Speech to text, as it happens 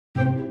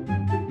No,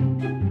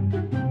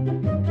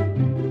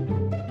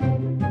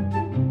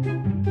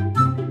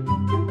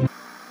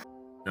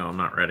 I'm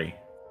not ready.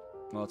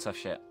 Well, tough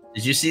shit.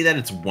 Did you see that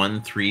it's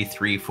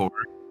 1334?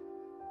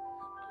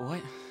 What?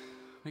 What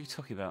are you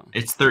talking about?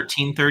 It's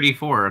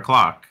 1334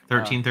 o'clock.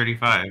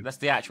 1335. That's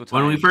the actual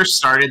time. When we first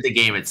started the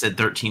game, it said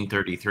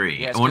 1333.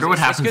 Yeah, I wonder what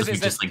happens if we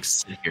just like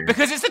sit here.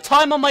 Because it's the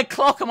time on my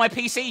clock on my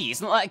PC.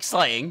 It's not that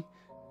exciting.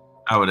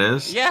 Oh, it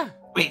is? Yeah.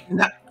 Wait,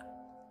 no.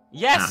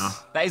 Yes. No.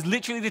 That is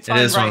literally the time.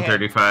 It is right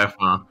 1:35.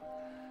 Huh?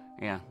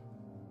 Yeah.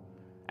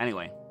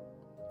 Anyway.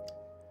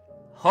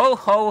 Ho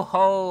ho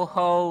ho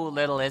ho,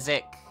 little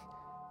Izzy.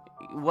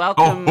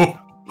 Welcome. Oh.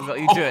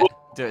 You do it.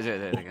 Do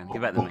it again.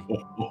 Get better than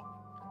me.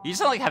 You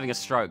sound like having a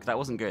stroke. That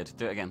wasn't good.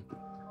 Do it again.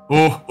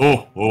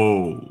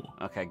 Oh.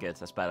 Okay, good.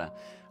 That's better.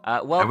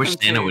 Welcome I wish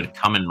Santa would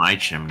come in my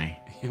chimney.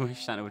 You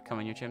wish Santa would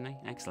come in your chimney?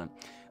 Excellent.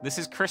 This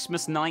is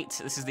Christmas night.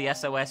 This is the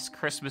SOS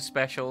Christmas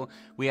special.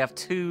 We have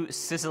 2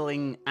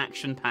 sizzling,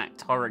 action-packed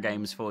horror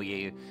games for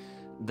you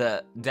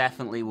that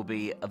definitely will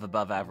be of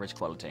above-average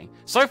quality.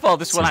 So far,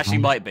 this one actually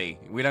might be.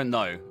 We don't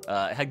know.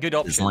 It had good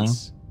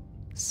options.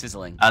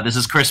 Sizzling. This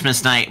is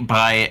Christmas Night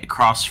by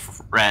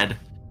Crossred.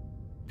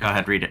 Go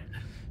ahead, read it.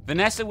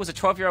 Vanessa was a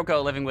 12-year-old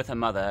girl living with her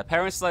mother. Her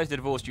parents decided to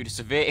divorce due to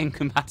severe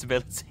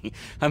incompatibility.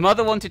 Her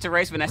mother wanted to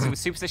raise Vanessa with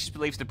superstitious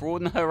beliefs to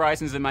broaden her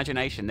horizons of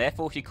imagination.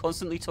 Therefore, she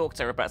constantly talked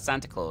to her about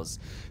Santa Claus.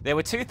 There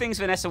were 2 things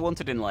Vanessa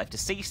wanted in life: to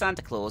see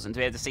Santa Claus and to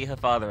be able to see her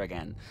father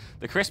again.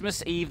 The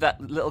Christmas Eve that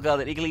little girl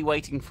had eagerly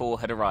waiting for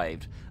had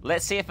arrived.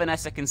 Let's see if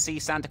Vanessa can see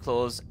Santa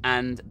Claus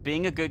and,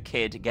 being a good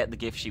kid, get the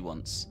gift she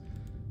wants.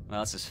 Well,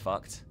 this is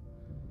fucked.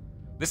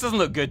 This doesn't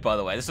look good, by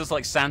the way. This looks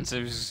like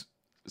Santa's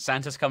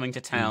coming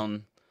to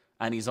town.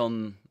 And he's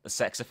on the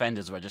sex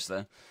offenders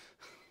register.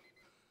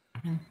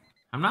 I'm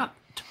not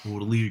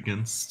totally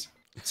against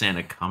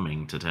Santa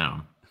coming to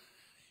town.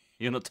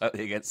 You're not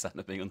totally against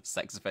Santa being on the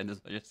sex offenders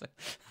register?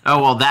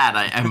 Oh, well, that,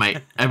 I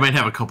might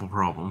have a couple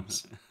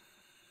problems.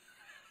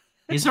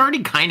 He's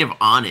already kind of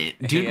on it.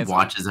 Dude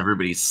watches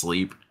everybody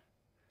sleep.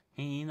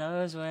 He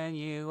knows when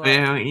you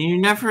you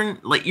never,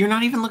 like, you're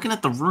not even looking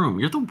at the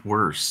room. You're the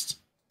worst.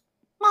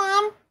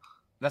 Mom!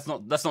 That's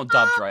not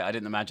dubbed, right? I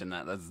didn't imagine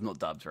that. That's not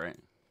dubbed, right?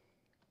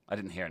 I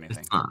didn't hear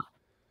anything.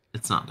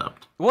 It's not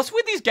dubbed. What's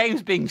with these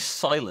games being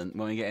silent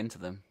when we get into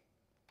them?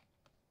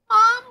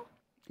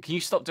 Can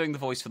you stop doing the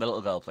voice for the little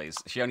girl, please?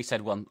 She only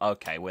said one.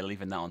 Okay, we're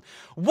leaving that on.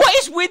 What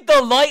is with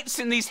the lights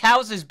in these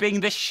houses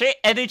being the shit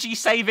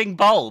energy-saving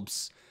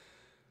bulbs?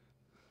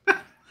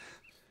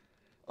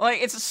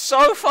 Like, it's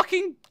so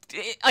fucking...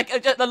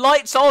 the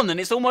light's on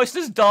and it's almost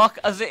as dark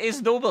as it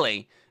is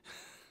normally.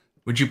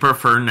 Would you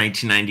prefer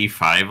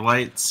 1995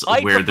 lights,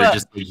 where they're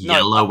just like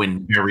yellow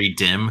and very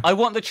dim? I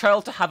want the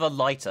child to have a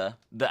lighter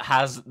that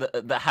has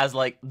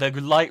like the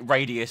light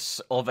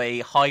radius of a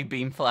high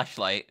beam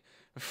flashlight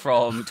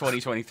from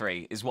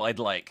 2023 is what I'd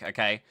like.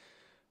 Okay,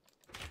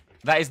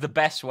 that is the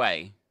best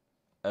way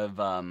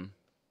of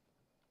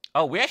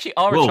Oh, we actually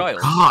are a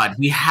child. God,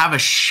 we have a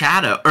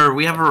shadow, or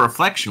we have a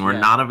reflection. We're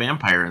not a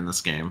vampire in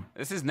this game.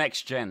 This is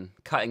next gen,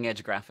 cutting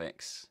edge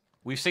graphics.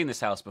 We've seen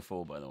this house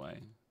before, by the way,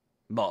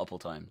 multiple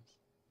times.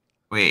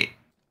 Wait.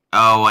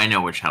 Oh, I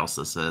know which house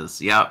this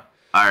is. Yep.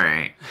 All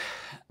right.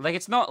 Like,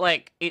 it's not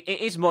like... It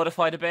is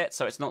modified a bit,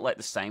 so it's not, like,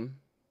 the same.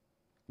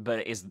 But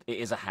it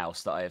is a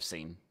house that I have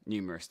seen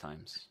numerous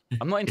times.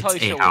 I'm not entirely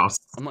sure.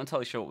 I'm not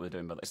entirely sure what we're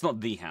doing, but it's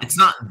not the house. It's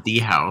not the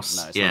house.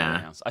 No, it's not the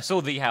house. I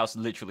saw the house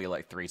literally,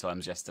 like, 3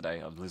 times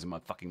yesterday. I was losing my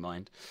fucking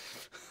mind.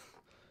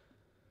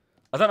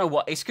 I don't know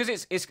what. It's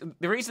because it's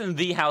the reason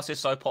the house is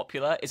so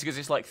popular is because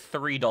it's like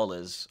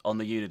 $3 on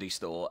the Unity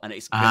store, and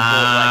it's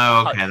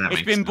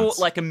been bought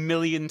like a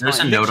million times.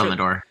 There's a note on the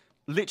door.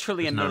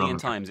 Literally a million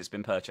times it's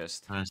been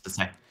purchased.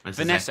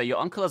 Vanessa, your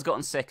uncle has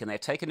gotten sick and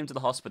they've taken him to the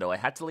hospital. I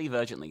had to leave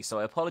urgently, so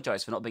I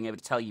apologize for not being able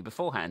to tell you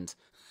beforehand.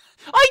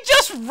 I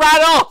just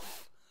ran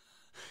off!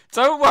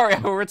 Don't worry, I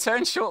will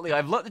return shortly.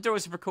 I've locked the door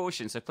as a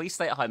precaution, so please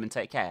stay at home and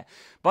take care.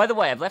 By the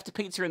way, I've left a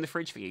pizza in the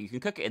fridge for you. You can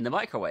cook it in the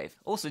microwave.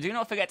 Also, do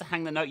not forget to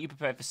hang the note you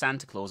prepared for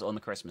Santa Claus on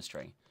the Christmas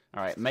tree.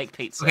 All right, make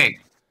pizza. Okay,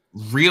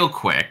 real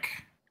quick.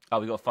 Oh,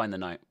 we got to find the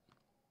note.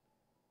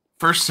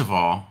 First of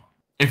all,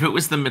 if it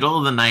was the middle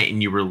of the night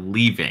and you were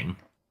leaving,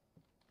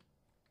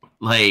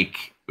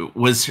 like,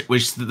 was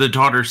the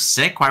daughter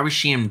sick? Why was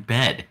she in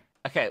bed?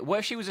 Okay, what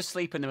if she was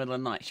asleep in the middle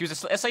of the night?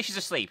 Let's say she's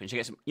asleep and she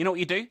gets... You know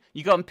what you do?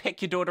 You go and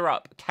pick your daughter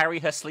up, carry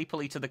her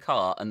sleepily to the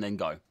car, and then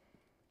go.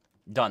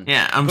 Done.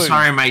 Yeah, I'm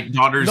sorry, my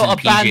daughter's in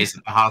PJs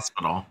at the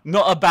hospital.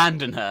 Not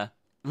abandon her.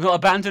 Not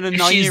abandon a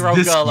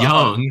 9-year-old girl at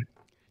home.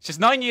 She's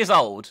 9 years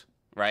old,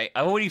 right?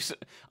 I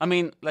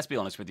mean, let's be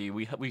honest with you.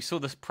 We saw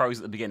the pros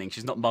at the beginning.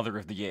 She's not Mother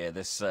of the Year.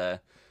 Let's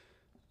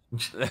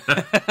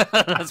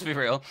be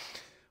real.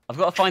 I've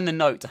got to find the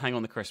note to hang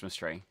on the Christmas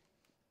tree.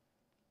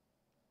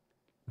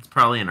 It's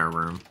probably in her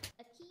room.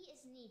 A key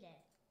is needed.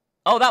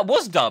 Oh, that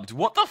was dubbed.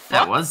 What the fuck?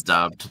 That was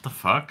dubbed. What the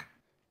fuck?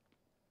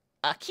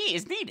 A key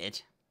is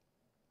needed.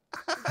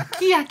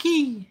 A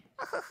key.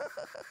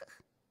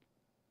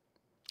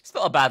 It's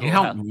not a bad You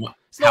little know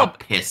house. how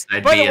pissed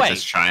I'd By be the way, as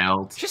a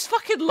child. she's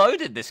fucking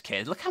loaded, this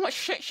kid. Look how much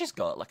shit she's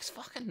got. Like, it's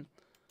fucking...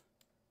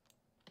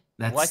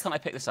 Why can't I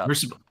pick this up?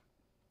 Just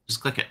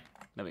click it.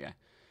 There we go.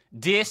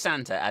 Dear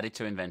Santa, added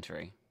to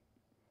inventory.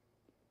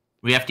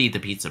 We have to eat the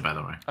pizza, by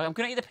the way. Oh, I'm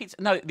going to eat the pizza.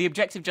 No, the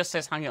objective just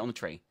says hang it on the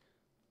tree.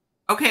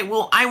 Okay,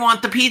 well, I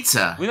want the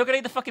pizza. We're not going to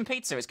eat the fucking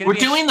pizza. We're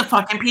doing the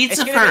fucking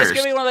pizza first. It's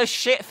going to be one of those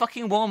shit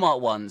fucking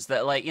Walmart ones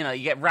that, like, you know,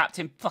 you get wrapped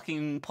in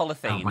fucking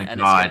polythene. Oh my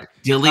god.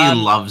 Dilly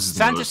loves those.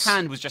 Santa's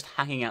hand was just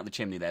hanging out the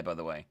chimney there, by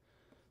the way.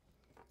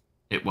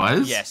 It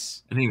was?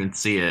 Yes. I didn't even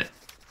see it.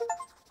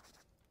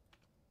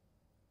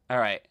 All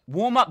right.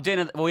 Warm up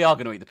dinner. Well, we are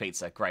going to eat the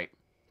pizza. Great.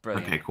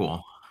 Brilliant. Okay,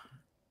 cool.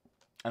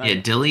 Yeah,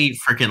 Dilly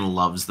freaking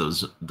loves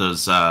those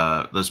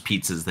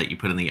pizzas that you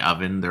put in the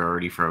oven. They're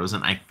already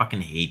frozen. I fucking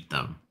hate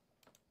them.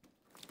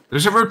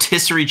 There's a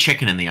rotisserie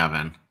chicken in the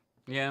oven.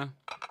 Yeah.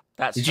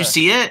 Did you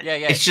see it? Yeah,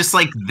 yeah. It's just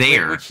like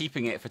there. We're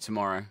keeping it for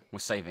tomorrow. We're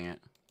saving it.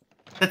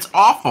 That's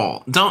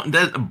awful.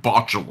 That's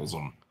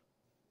botulism.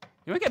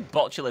 You won't get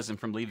botulism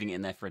from leaving it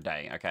in there for a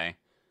day, okay?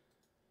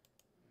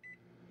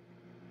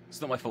 It's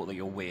not my fault that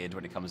you're weird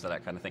when it comes to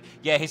that kind of thing.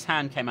 Yeah, his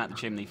hand came out the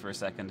chimney for a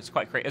second. It's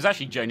quite crazy. It was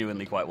actually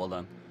genuinely quite well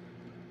done.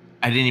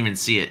 I didn't even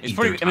see it. It's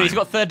pretty, I mean, he's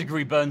got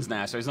 3rd-degree burns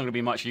now, so it's not going to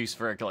be much use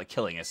for like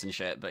killing us and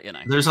shit. But you know,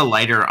 there's a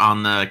lighter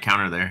on the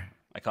counter there.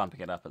 I can't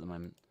pick it up at the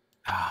moment.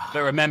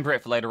 But remember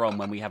it for later on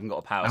when we haven't got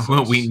a power source.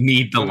 Well, we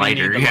need the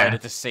lighter. We need the lighter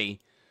to see.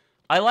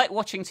 I like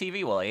watching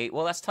TV while I eat.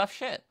 Well, that's tough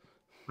shit.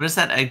 What is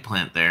that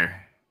eggplant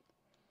there?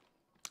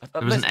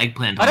 There was an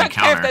eggplant on the counter. I don't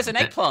care if there's an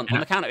eggplant on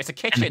the counter. It's a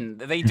kitchen.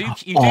 They do.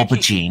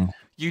 Aubergine.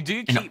 You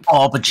do keep an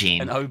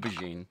aubergine. An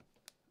aubergine.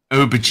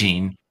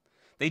 Aubergine.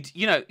 They,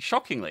 you know,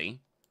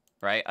 shockingly,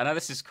 right? I know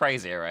this is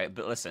crazy, right?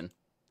 But listen,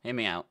 hear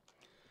me out.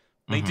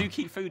 They do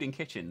keep food in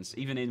kitchens,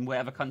 even in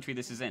whatever country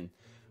this is in.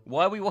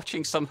 Why are we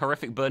watching some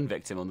horrific burn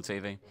victim on the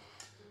TV?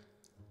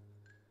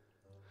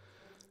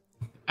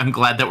 I'm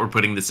glad that we're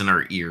putting this in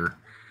our ear.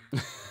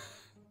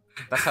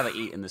 That's how they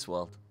eat in this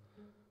world.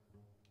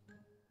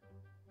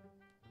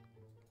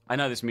 I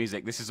know this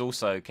music. This is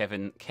also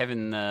Kevin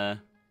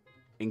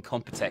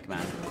Incompetech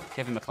Man.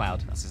 Kevin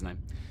MacLeod, that's his name.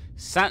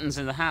 Santan's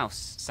in the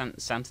house.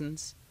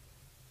 Santan's?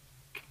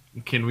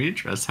 Can we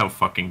address how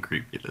fucking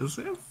creepy this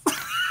is?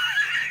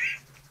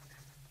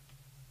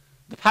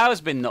 The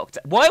power's been knocked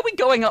out. Why are we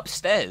going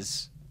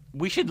upstairs?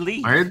 We should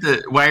leave.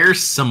 Why are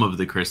some of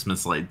the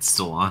Christmas lights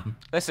still on?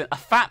 Listen, a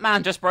fat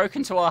man just broke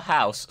into our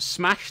house,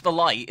 smashed the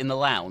light in the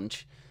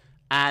lounge,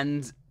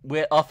 and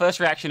our first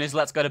reaction is,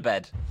 let's go to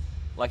bed.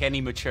 Like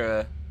any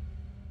mature...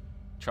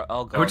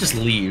 Oh, God. I would just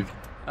leave.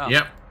 Oh.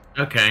 Yep.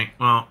 Okay,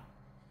 well...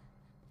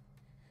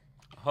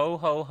 Ho,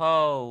 ho,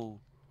 ho.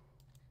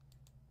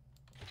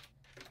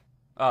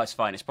 Oh, it's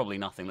fine. It's probably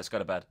nothing. Let's go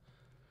to bed.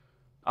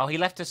 Oh, he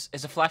left us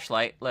as a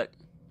flashlight. Look.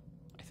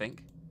 I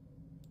think.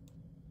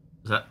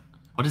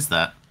 What is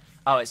that?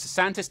 Oh, it's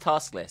Santa's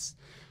task list.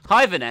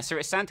 Hi, Vanessa.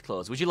 It's Santa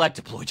Claus. Would you like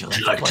to play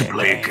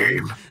a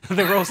game?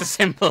 The rules are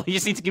simple. You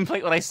just need to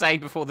complete what I say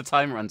before the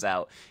time runs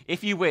out.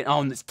 If you win...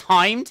 Oh, and it's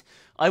timed.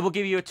 I will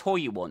give you a toy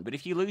you want, but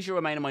if you lose, you'll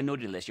remain on my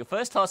naughty list. Your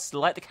first task is to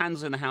light the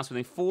candles in the house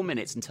within 4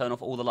 minutes and turn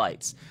off all the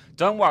lights.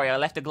 Don't worry, I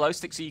left a glow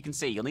stick so you can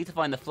see. You'll need to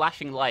find the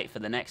flashing light for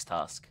the next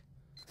task.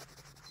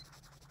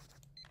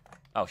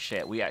 Oh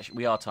shit, we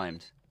are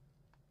timed.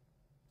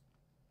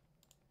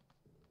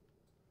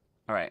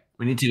 All right.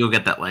 We need to go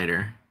get that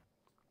lighter.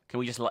 Can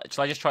we just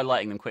shall I just try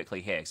lighting them quickly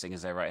here, seeing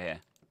as they're right here?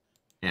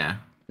 Yeah.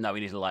 No, we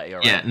need to light it.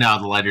 Right. Yeah, no,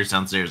 the lighter's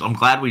downstairs. I'm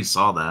glad we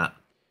saw that.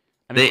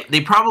 I mean,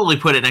 they probably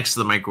put it next to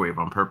the microwave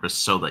on purpose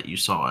so that you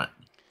saw it.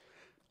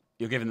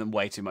 You're giving them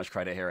way too much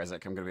credit here,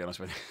 Isaac. I'm going to be honest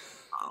with you.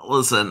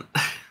 Listen,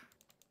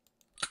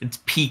 it's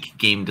peak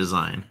game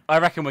design. I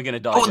reckon we're going to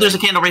die. Oh, there's a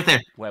candle right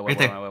there. Where?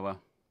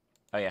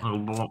 Oh,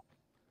 yeah.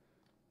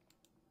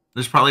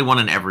 There's probably one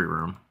in every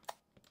room.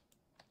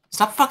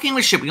 Stop fucking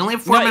with shit. We only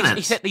have 4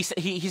 minutes.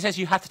 He says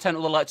you have to turn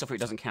all the lights off or it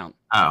doesn't count.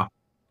 Oh.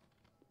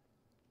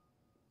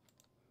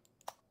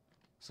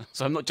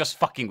 So I'm not just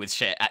fucking with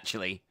shit,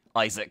 actually,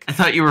 Isaac. I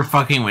thought you were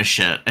fucking with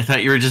shit. I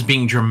thought you were just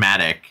being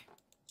dramatic.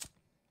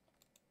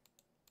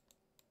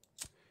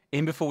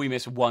 In before we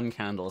miss one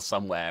candle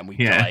somewhere and we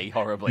die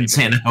horribly. And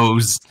Santa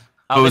hoses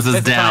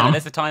down.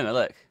 There's the timer,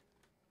 look.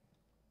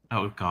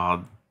 Oh,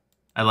 God.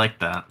 I like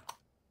that.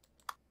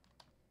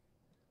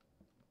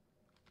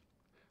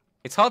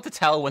 It's hard to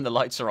tell when the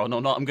lights are on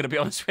or not, I'm going to be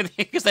honest with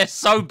you, because they're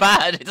so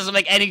bad, it doesn't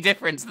make any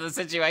difference to the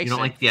situation. You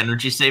don't like the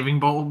energy-saving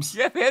bulbs?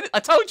 Yeah,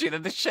 I told you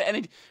that this shit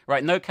energy...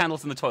 Right, no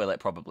candles in the toilet,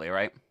 probably,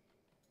 right?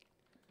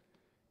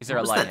 Is there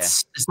a light here?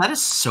 Is that a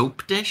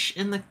soap dish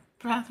in the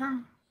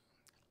bathroom?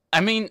 I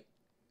mean,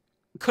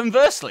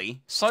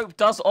 conversely, soap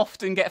does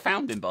often get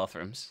found in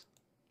bathrooms.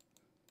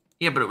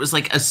 Yeah, but it was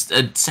like a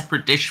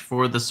separate dish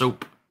for the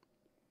soap.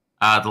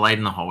 The light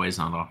in the hallway is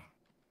not off.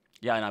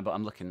 Yeah, I know, but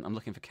I'm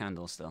looking for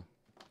candles still.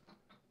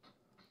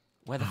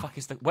 Where the fuck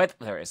is the...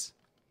 There it is.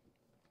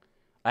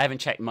 I haven't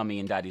checked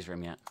Mummy and Daddy's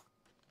room yet.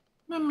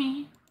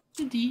 Mummy,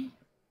 Daddy.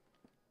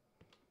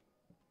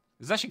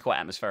 It's actually quite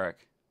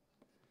atmospheric.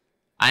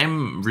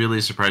 I'm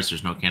really surprised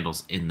there's no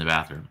candles in the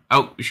bathroom.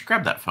 Oh, we should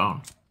grab that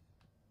phone.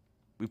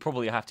 We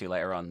probably have to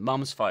later on.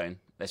 Mum's phone.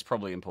 That's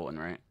probably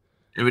important, right?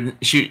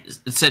 It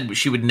said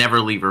she would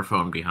never leave her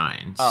phone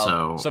behind.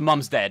 Oh, so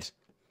Mum's dead.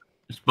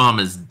 Mom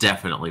is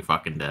definitely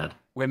fucking dead.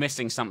 We're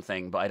missing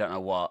something, but I don't know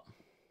what.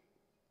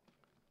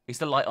 Is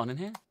the light on in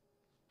here?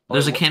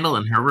 There's a candle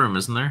in her room,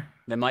 isn't there?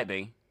 There might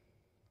be.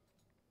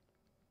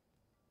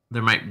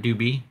 There might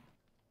be.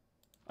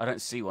 I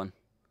don't see one.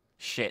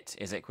 Shit,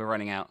 Izzy, we're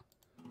running out.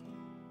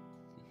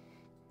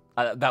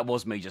 That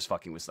was me just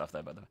fucking with stuff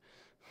there, by the way.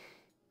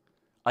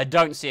 I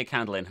don't see a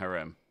candle in her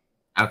room.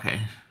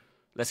 Okay.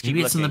 Let's keep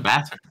Maybe it's looking. in the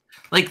bathroom.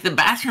 Like, the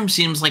bathroom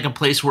seems like a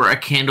place where a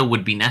candle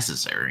would be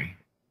necessary.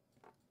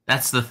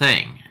 That's the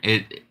thing.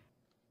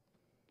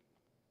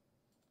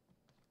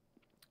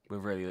 We're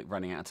really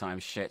running out of time.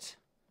 Shit.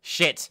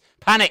 Shit!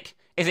 Panic!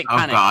 Is it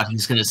panic? Oh god,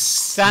 he's gonna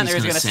Santa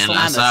is gonna Santa slam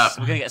us us. up.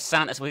 We're gonna get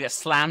Santa. We're gonna get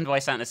slammed by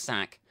Santa's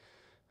sack.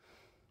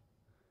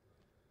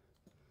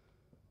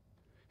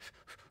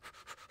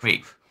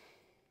 Wait.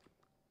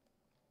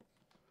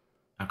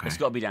 Okay. It's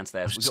got to be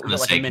downstairs. We've got Gonna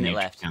like say, a minute can you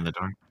left. kick down the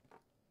door?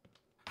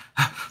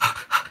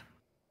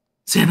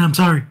 Santa, I'm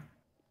sorry.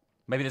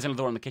 Maybe there's another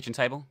door on the kitchen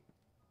table.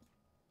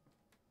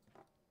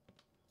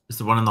 Is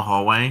the one in the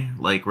hallway,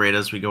 like right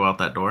as we go out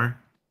that door?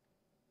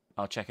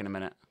 I'll check in a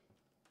minute.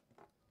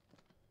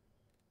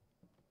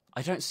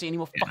 I don't see any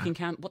more fucking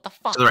What the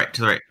fuck? To the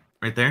right.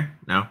 Right there?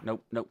 No?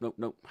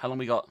 Nope. How long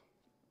we got?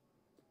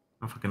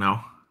 I don't fucking know.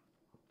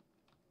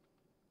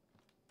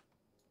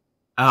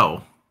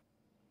 Oh.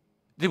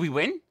 Did we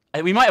win?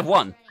 We might have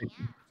won.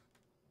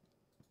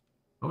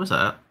 What was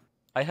that?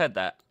 I heard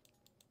that.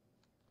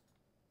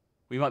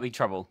 We might be in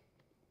trouble.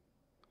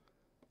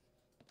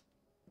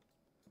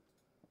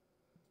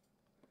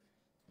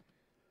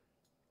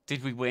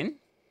 Did we win?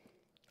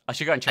 I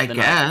should go and check the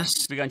note. I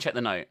guess. Should we go and check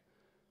the note?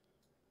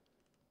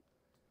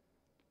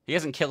 He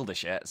hasn't killed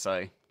us yet,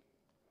 so...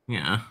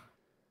 Yeah.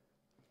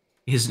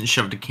 He hasn't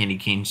shoved a candy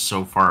cane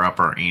so far up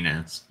our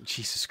anus.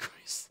 Jesus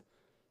Christ.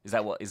 Is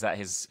that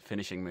his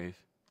finishing move?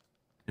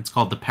 It's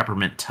called the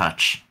peppermint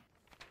touch.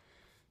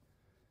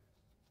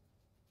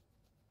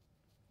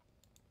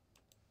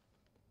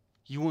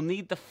 You will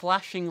need the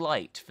flashing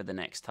light for the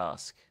next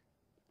task.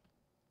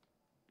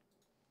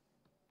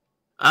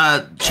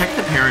 Check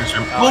the parents'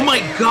 room. Oh my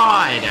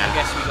god! I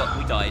guess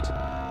we died.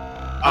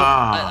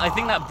 I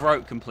think that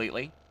broke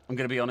completely. I'm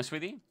gonna be honest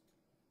with you.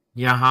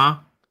 Yeah, huh?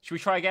 Should we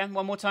try again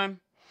one more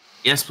time?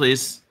 Yes,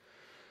 please.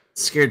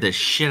 Scared the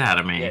shit out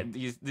of me.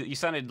 Yeah, you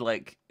sounded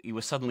like you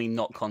were suddenly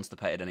not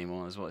constipated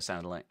anymore, is what it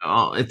sounded like.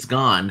 Oh, it's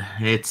gone.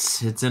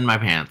 It's in my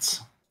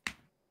pants.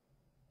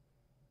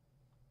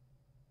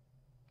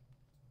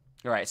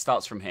 Alright, it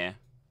starts from here.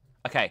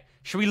 Okay,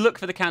 should we look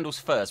for the candles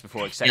first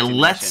before accepting Yeah,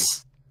 the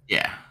mission?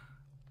 Yeah.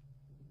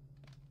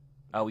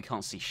 Oh, we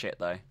can't see shit,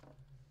 though.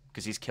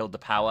 Because he's killed the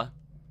power.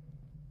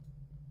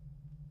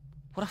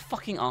 What a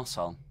fucking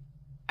arsehole.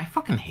 I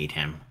fucking hate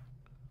him.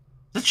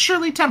 That's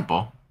Shirley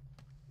Temple.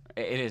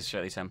 It is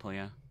Shirley Temple,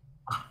 yeah.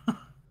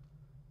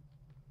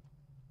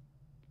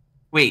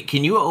 Wait,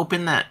 can you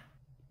open the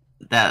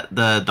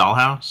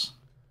dollhouse?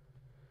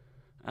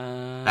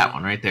 That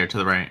one right there to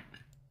the right.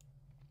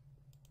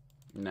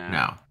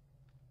 No.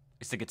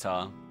 It's the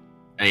guitar.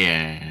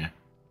 Yeah.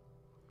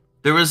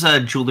 There was a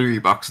jewelry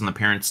box on the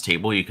parents'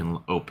 table you can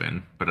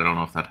open, but I don't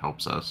know if that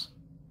helps us.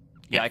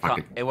 Yeah, I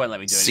can't. It won't let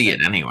me do see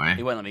anything. it anyway.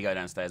 It won't let me go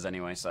downstairs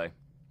anyway, so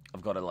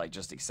I've got to like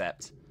just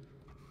accept.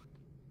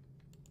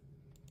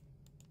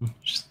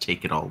 Just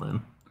take it all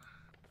in.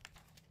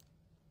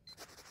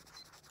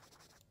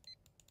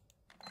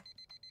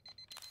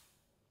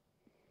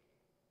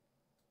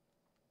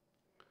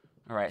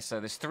 All right, so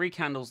there's 3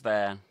 candles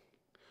there.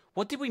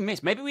 What did we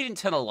miss? Maybe we didn't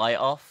turn a light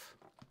off.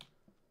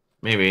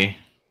 Maybe.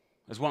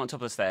 There's one on top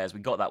of the stairs. We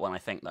got that one, I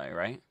think, though,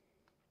 right?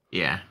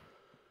 Yeah.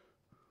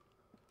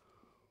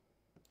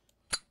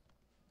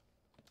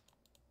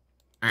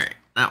 Alright,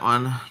 that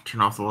one.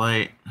 Turn off the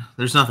light.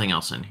 There's nothing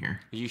else in here.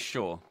 Are you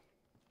sure?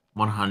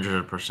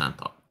 100%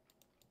 though.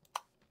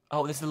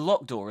 Oh, there's the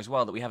locked door as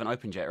well that we haven't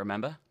opened yet,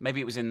 remember?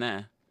 Maybe it was in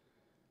there.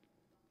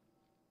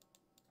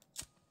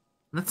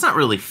 That's not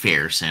really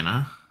fair,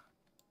 Santa.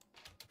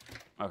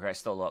 Okay, it's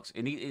still locked.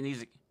 It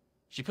needs...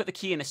 She put the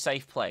key in a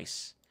safe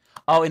place.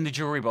 Oh, in the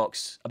jewelry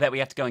box. I bet we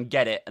have to go and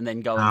get it and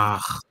then go and...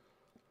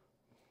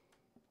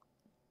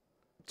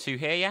 2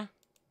 here, yeah?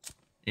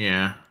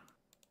 Yeah.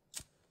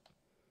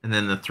 And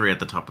then the 3 at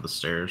the top of the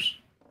stairs.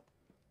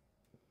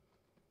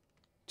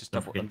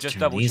 I'm just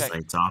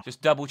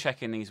double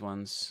checking these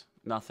ones.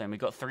 Nothing. We've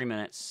got 3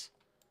 minutes.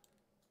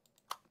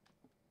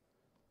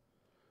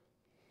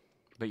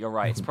 But you're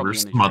right. It's probably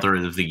Worst in the Mother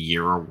of the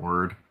Year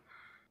award.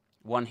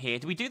 One here.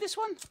 Did we do this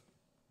one?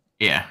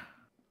 Yeah.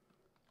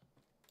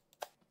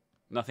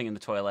 Nothing in the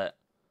toilet.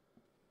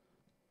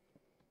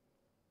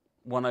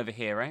 One over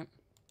here, right?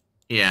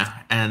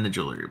 Yeah, and the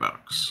jewelry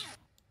box.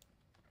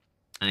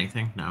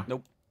 Anything? No.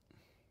 Nope.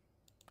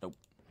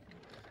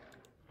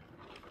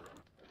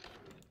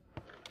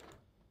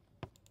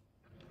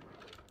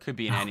 Could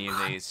be in any of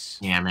these.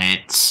 Damn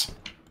it.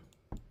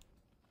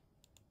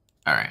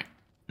 All right,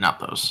 not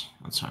those.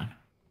 That's fine.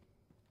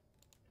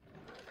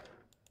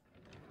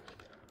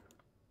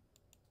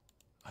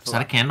 Is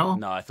that a candle?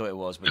 No, I thought it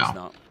was, but No. it's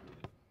not.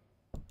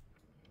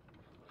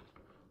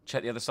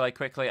 Check the other side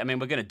quickly. I mean,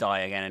 we're gonna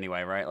die again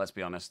anyway, right? Let's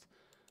be honest.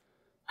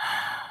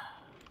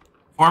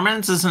 4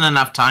 minutes isn't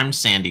enough time,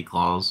 Sandy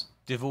Claus.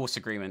 Divorce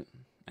agreement.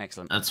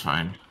 Excellent. That's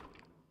fine.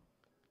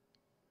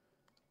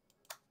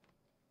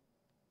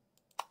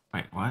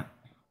 Wait, what?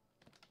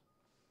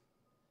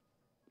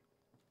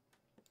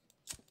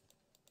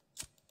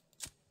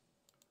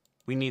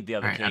 We need the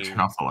other key. Alright, now turn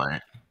off the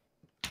light.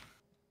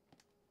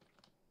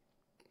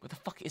 What the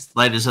fuck is...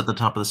 Light is at the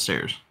top of the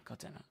stairs. God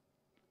damn it.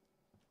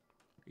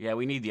 Yeah,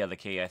 we need the other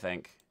key, I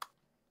think.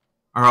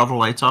 Are all the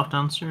lights off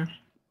downstairs?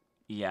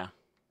 Yeah.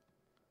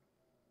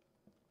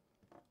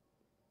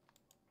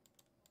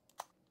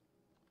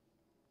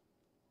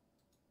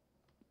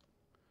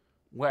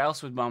 Where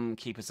else would Mum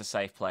keep us a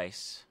safe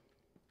place?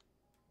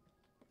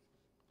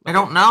 I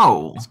don't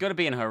know. It's got to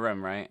be in her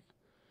room, right?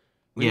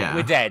 Yeah.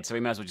 We're dead, so we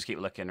might as well just keep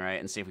looking, right?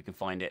 And see if we can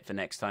find it for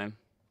next time.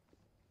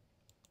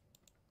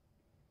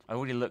 I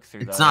already looked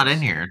through those. It's not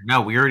in here.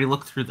 No, we already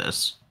looked through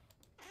this.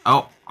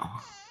 Oh.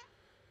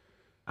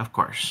 Of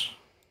course.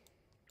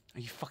 Are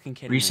you fucking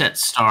kidding Reset me?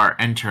 star,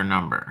 enter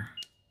number.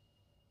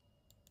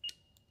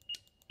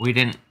 We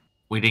didn't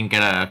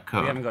get a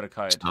code. We haven't got a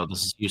code. So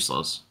this is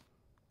useless.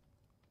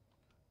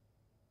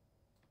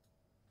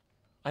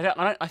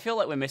 I feel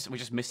like we're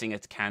just missing a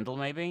candle,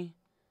 maybe.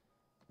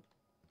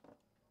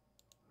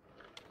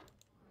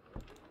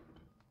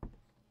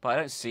 But I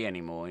don't see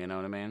any more, you know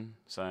what I mean?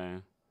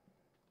 So...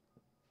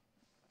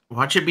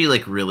 Watch it be,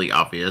 like, really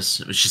obvious.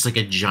 It was just, like,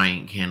 a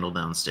giant candle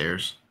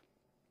downstairs.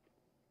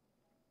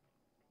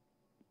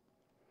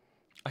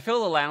 I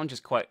feel the lounge is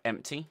quite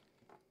empty.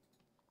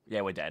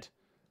 Yeah, we're dead.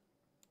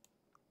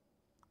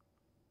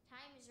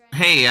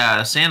 Hey,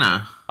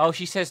 Santa. Oh,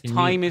 she says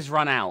time is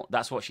run out.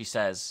 That's what she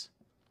says.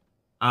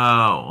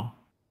 Oh.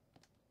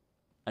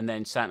 And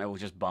then Santa will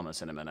just bum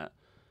us in a minute.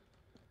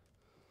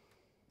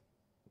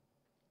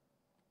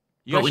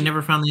 But we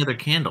never found the other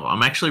candle.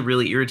 I'm actually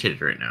really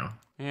irritated right now.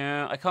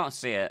 Yeah, I can't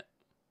see it.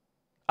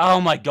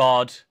 Oh my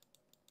god.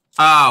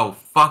 Oh,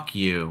 fuck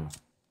you.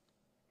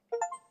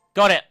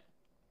 Got it.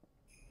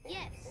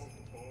 Yes.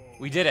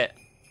 We did it.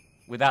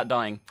 Without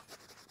dying.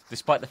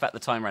 Despite the fact the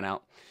time ran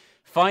out.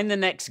 Find the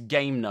next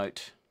game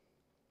note.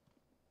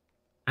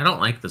 I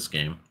don't like this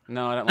game.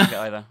 No, I don't like it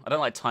either. I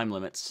don't like time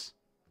limits.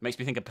 It makes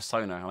me think of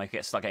Persona, and I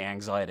get stuck getting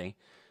anxiety.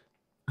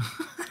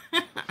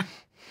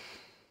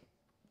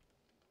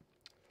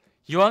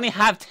 You only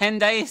have 10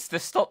 days to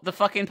stop the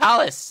fucking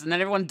palace, and then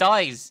everyone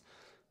dies.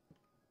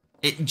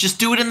 Just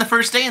do it in the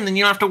first day, and then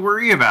you don't have to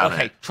worry about it.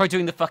 Okay, try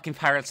doing the fucking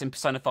pirates in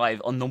Persona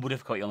 5 on normal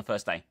difficulty on the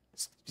first day.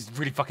 It's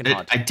really fucking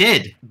hard. I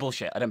did.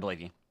 Bullshit. I don't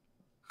believe you.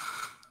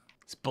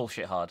 It's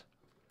bullshit hard.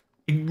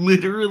 I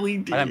literally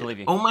did. I don't believe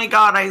you. Oh my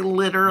god, I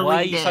literally did. Why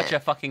are you such a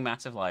fucking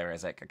massive liar,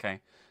 Isaac? Okay.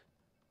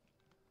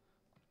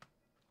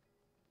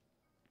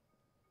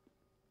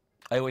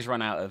 I always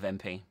run out of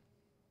MP.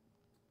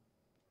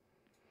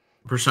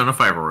 Persona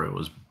 5 Royal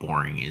was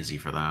boring easy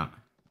for that.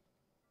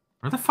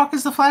 Where the fuck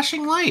is the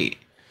flashing light?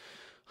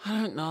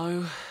 I don't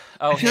know.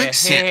 Oh, here. Okay.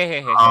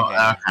 Hey.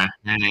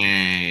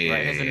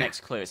 Right, here's the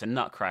next clue. It's a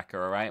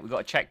nutcracker, alright? We've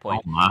got a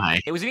checkpoint. Oh my.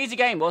 It was an easy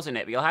game, wasn't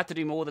it? But you'll have to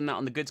do more than that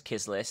on the Goods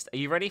Kids list. Are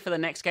you ready for the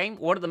next game?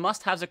 One of the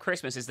must-haves of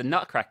Christmas is the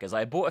nutcrackers.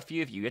 I bought a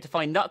few of you. You have to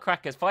find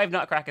nutcrackers, 5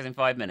 nutcrackers in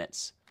 5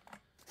 minutes.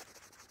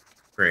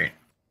 Great.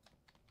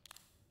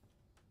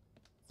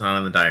 It's not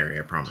in the diary,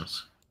 I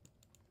promise.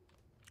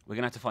 We're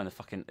gonna have to find the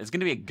fucking... There's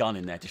gonna be a gun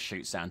in there to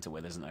shoot Santa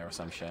with, isn't there, or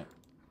some shit?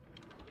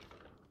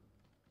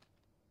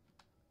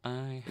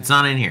 It's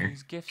not in here.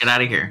 Get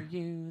out of here.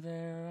 You,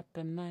 they're up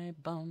in my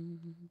bum.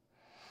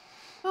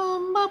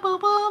 Bum, bum, bum,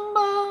 bum,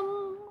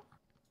 bum.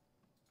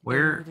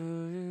 Where?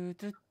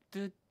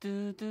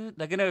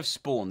 They're gonna have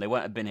spawned. They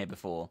won't have been here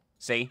before.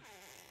 See?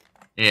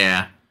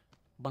 Yeah.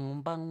 Bang,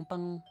 bang,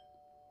 bang.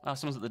 Oh,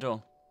 someone's at the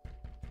door.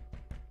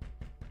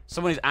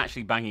 Someone is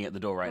actually banging at the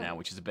door right now,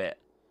 which is a bit...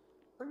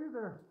 Are you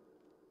there?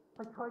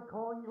 I tried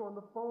calling you on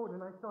the phone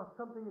and I saw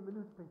something in the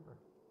newspaper.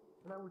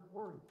 And I was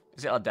worried.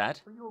 Is it our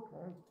dad? Are you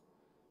okay?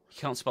 You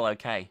can't spell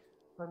okay.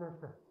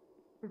 Vanessa,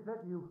 is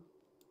that you?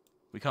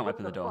 We can't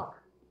open the door. Fuck?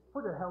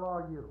 Who the hell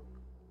are you?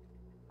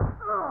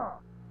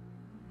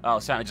 Oh,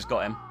 Santa just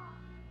got him.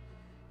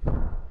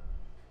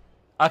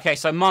 Okay,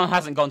 so Mum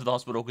hasn't gone to the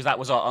hospital because that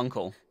was our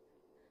uncle.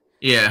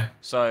 Yeah.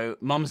 So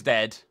Mum's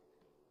dead.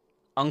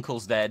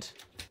 Uncle's dead.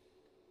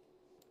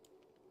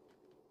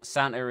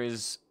 Santa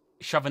is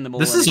shoving them all.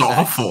 This is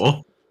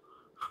awful.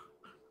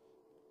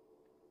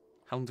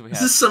 How long do we have?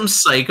 This is some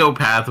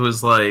psychopath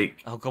was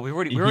like... Oh god, we're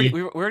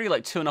already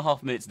like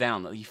 2.5 minutes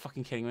down. Are you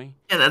fucking kidding me?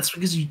 Yeah, that's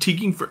because you're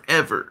taking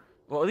forever.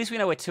 Well, at least we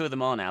know where 2 of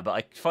them are now,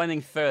 but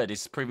finding 3rd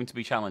is proving to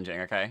be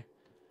challenging, okay?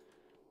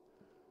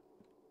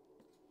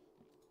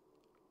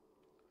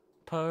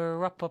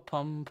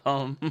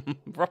 Pa-ra-pa-pum-pum.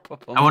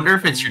 I wonder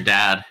if it's your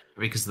dad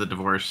because of the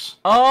divorce.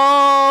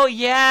 Oh,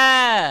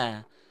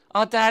 yeah!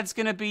 Our dad's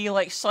gonna be,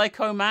 like,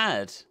 psycho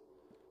mad.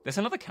 There's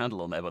another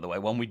candle on there, by the way.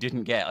 One we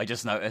didn't get. I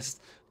just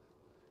noticed.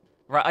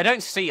 Right, I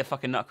don't see a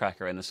fucking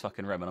nutcracker in this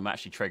fucking room, and I'm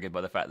actually triggered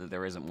by the fact that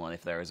there isn't one,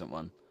 if there isn't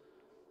one.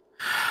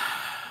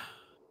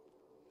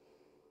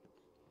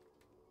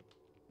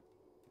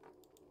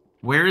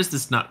 Where is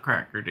this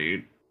nutcracker,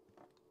 dude?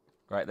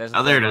 Right, there's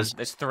there it is.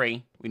 There's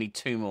 3. We need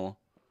 2 more.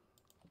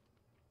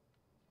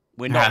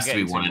 We're There not has to be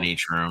getting one 2 in more.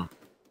 each room. Do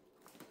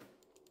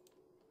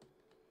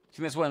you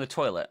think there's one in the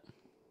toilet?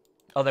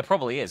 Oh, there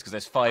probably is, because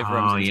there's 5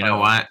 rooms in Oh, you total.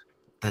 know what?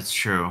 That's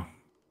true.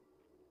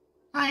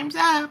 Time's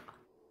up.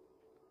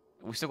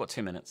 We've still got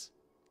 2 minutes.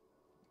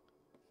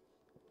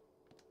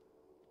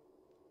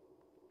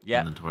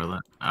 Yeah. In the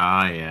toilet.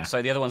 Oh, yeah.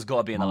 So the other one's got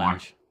to be in the More.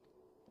 lounge.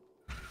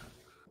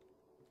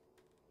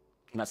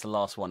 And that's the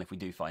last one if we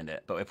do find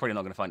it. But we're probably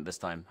not going to find it this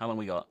time. How long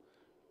we got?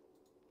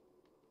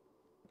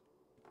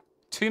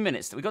 2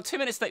 minutes. We got 2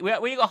 minutes. We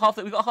got half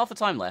the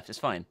time left. It's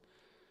fine.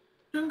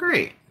 Doing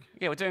great.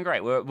 Yeah, we're doing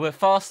great. We're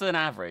faster than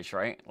average,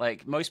 right?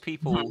 Like most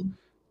people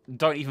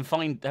don't even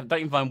find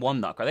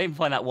one nutcracker. They even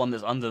find that one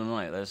that's under the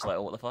night. They're just like,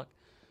 oh, what the fuck?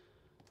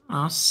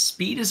 Oh,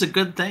 speed is a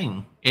good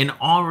thing in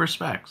all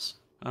respects.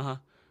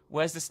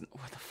 Where's this?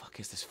 Where the fuck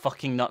is this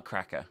fucking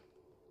nutcracker?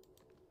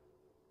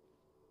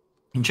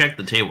 You can check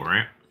the table,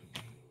 right?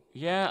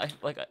 Yeah,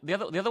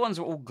 the other ones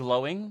are all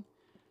glowing,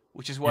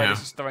 which is why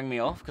this is throwing me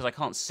off because I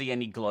can't see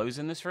any glows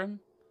in this room.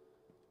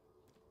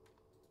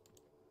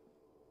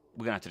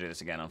 We're gonna have to do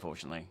this again,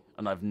 unfortunately,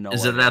 and I've no.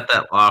 Is idea. it at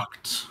that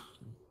locked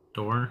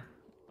door?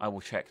 I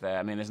will check there.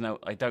 I mean, there's no.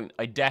 I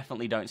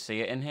definitely don't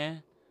see it in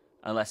here,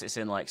 unless it's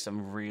in like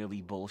some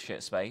really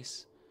bullshit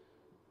space.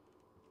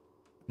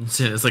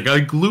 It's like I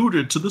glued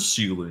it to the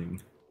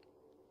ceiling.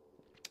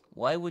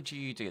 Why would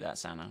you do that,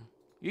 Santa?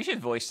 You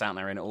should voice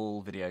Santa in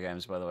all video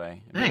games, by the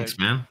way. Thanks,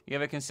 man. You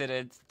ever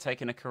considered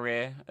taking a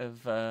career of?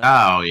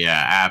 Oh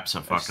yeah,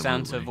 absolutely.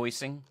 Santa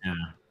voicing. Yeah.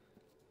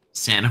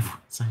 Santa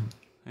voicing.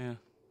 Yeah,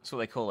 that's what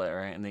they call it,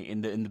 right?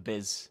 In the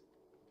biz.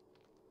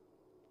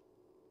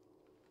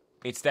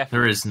 It's definitely.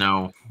 There is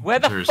no. Where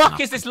the fuck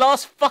is this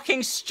last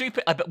fucking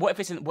stupid? But what if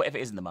it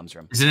is in the mum's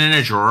room? Is it in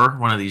a drawer?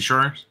 One of these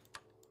drawers?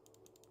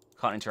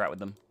 Can't interact with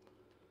them.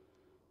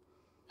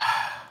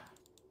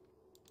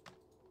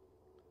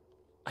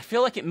 I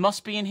feel like it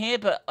must be in here,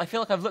 but I feel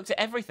like I've looked at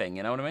everything,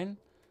 you know what I mean?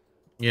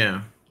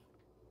 Yeah.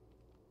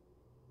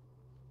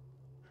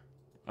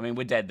 I mean,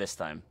 we're dead this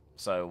time,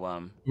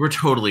 so, We're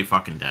totally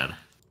fucking dead.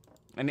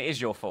 And it is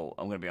your fault,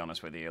 I'm gonna be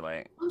honest with you,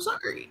 like... I'm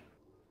sorry.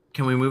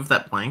 Can we move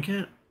that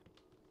blanket?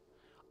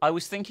 I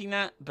was thinking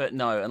that, but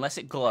no, unless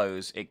it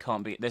glows, it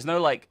can't be... There's no,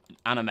 like,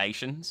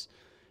 animations.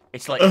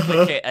 It's like,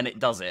 click it and it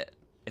does it,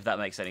 if that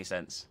makes any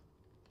sense.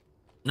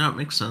 No, it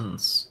makes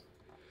sense.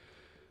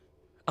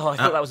 Oh, I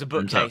thought that was a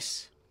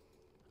bookcase.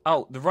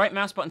 Oh, the right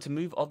mouse button to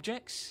move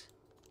objects?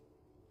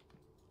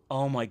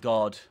 Oh my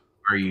god.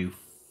 Are you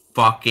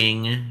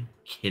fucking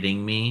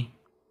kidding me?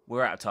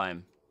 We're out of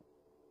time.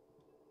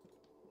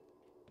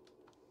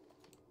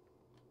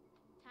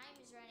 Time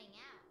is running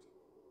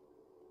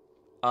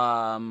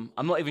out.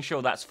 I'm not even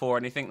sure that's for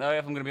anything, though,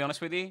 if I'm going to be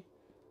honest with you.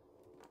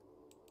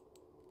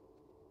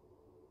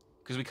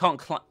 Because we can't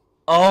climb...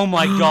 Oh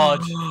my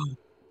god!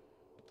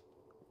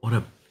 What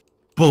a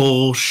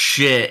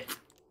bullshit.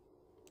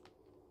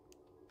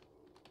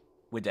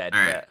 We're dead,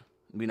 All right. but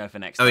we know for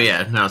next Oh time.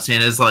 yeah, no,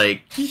 Santa's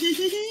like,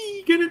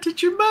 gonna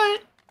touch your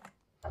butt.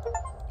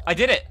 I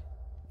did it!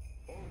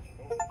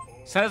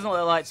 Santa's not let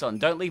the lights on.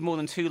 Don't leave more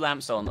than 2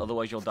 lamps on,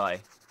 otherwise you'll die.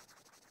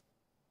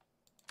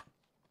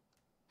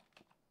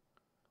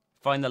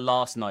 Find the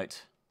last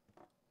note.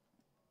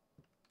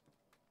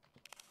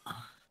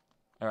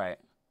 Alright.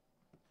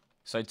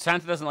 So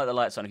Santa doesn't like the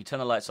lights on. If you turn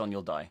the lights on,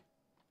 you'll die.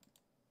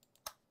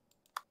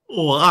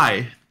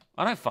 Why?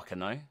 I don't fucking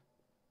know.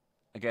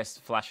 I guess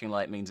flashing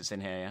light means it's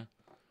in here, yeah?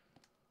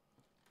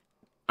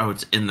 Oh,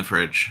 it's in the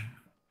fridge.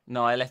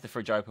 No, I left the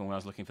fridge open when I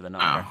was looking for the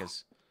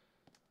nutcrackers.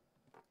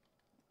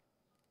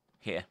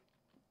 Here.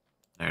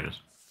 There it is.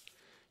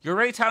 You're a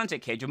really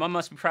talented kid. Your mum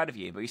must be proud of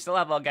you, but you still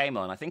have our game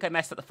on. I think I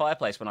messed up the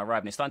fireplace when I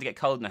arrived, and it's starting to get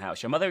cold in the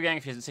house. Your mother will be angry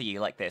if she doesn't see you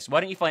like this. Why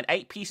don't you find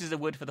 8 pieces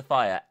of wood for the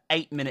fire?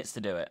 8 minutes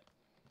to do it.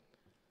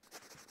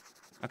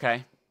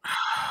 Okay.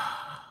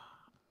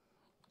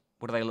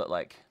 What do they look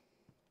like?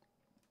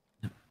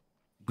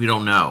 We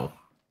don't know.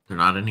 They're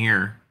not in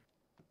here.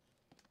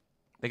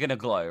 They're gonna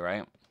glow,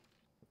 right?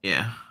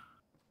 Yeah.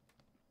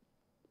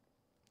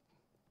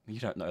 You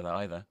don't know that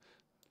either.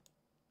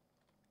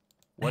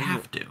 They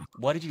have to.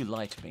 Why did you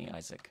lie to me,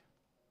 Isaac?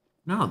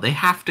 No, they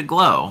have to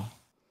glow.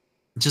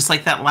 Just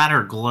like that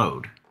ladder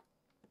glowed.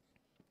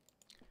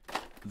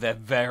 They're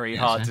very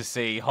hard to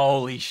see.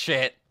 Holy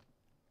shit.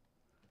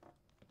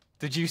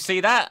 Did you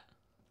see that?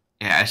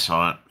 Yeah, I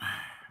saw it.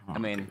 I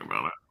mean, think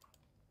about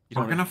it.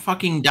 We're gonna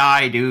fucking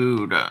die,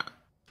 dude.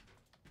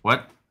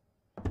 What?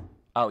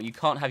 Oh, you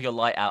can't have your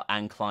light out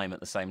and climb at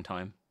the same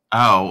time.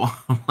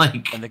 Oh,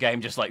 like... And the game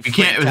just like You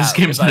can't... freaked This out.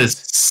 game's gonna Like,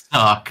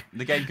 suck.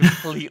 the game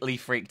completely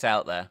freaked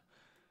out there.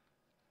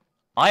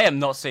 I am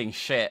not seeing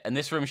shit, and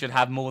this room should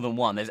have more than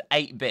one. There's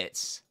 8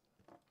 bits.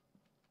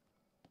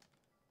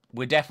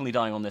 We're definitely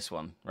dying on this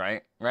one,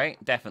 right?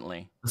 Right?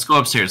 Definitely. Let's go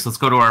upstairs. Let's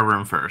go to our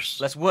room first.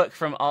 Let's work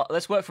from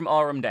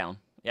our room down.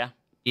 Yeah.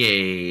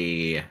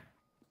 Yeah.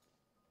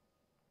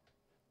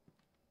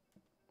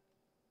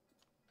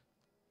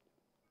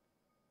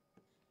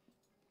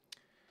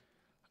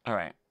 All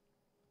right.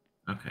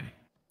 Okay.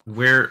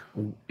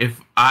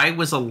 If I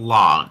was a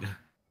log,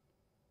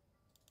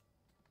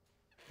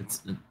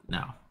 it's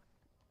no.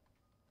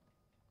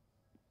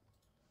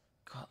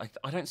 God,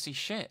 I don't see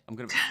shit. I'm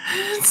gonna.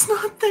 It's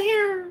not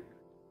there.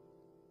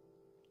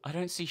 I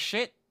don't see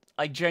shit.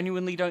 I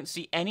genuinely don't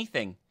see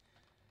anything.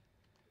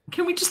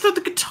 Can we just throw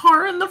the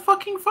guitar in the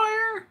fucking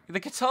fire? The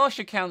guitar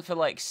should count for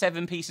like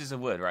 7 pieces of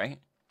wood, right?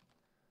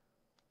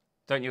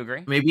 Don't you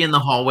agree? Maybe in the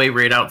hallway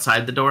right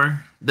outside the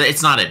door.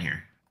 It's not in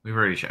here. We've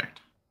already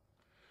checked.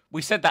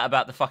 We said that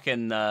about the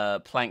fucking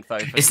plank, though.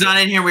 It's not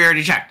in here. We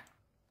already checked.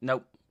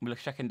 Nope. We're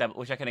checking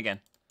again.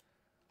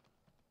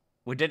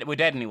 We're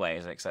dead anyway,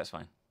 Isaac, so that's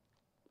fine.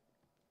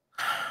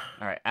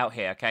 All right, out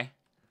here, okay?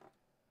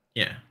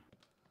 Yeah.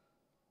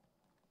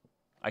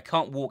 I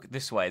can't walk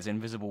this way. It's an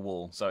invisible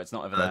wall, so it's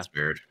not over there. That's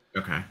weird.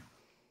 Okay.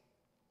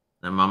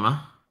 Then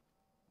mama.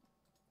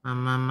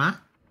 Mama.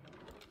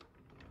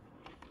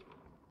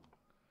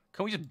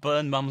 Can we just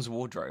burn Mum's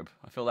wardrobe?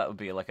 I feel that would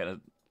be like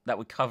that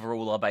would cover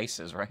all our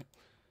bases, right?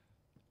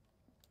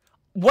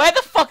 Where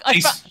the fuck?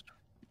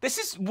 This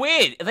is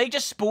weird. Are they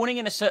just spawning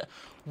in a certain...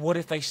 What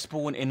if they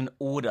spawn in an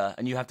order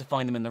and you have to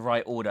find them in the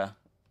right order?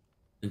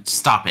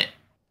 Stop it.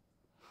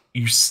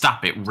 You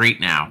stop it right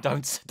now.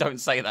 Don't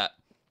say that.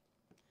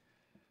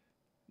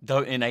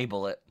 Don't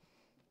enable it.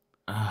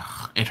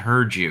 Ugh, it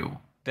heard you.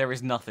 There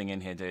is nothing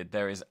in here, dude.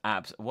 There is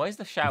Why is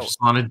the shower? There's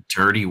a lot of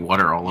dirty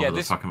water all over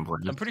the fucking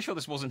place. I'm pretty sure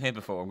this wasn't here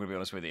before, I'm going to be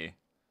honest with you.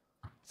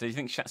 So you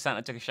think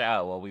Santa took a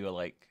shower while we were,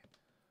 like,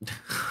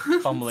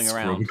 fumbling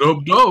around?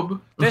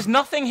 Dub. There's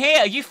nothing here.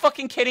 Are you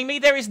fucking kidding me?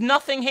 There is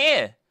nothing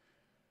here.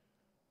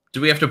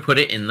 Do we have to put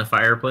it in the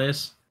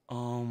fireplace?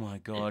 Oh my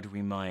god,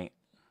 we might.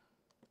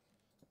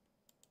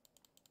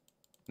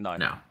 No.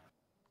 No.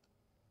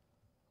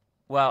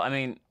 Well, I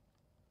mean,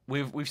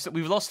 we've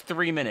lost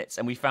 3 minutes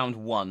and we found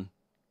 1.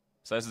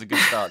 So this is a good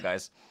start,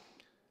 guys.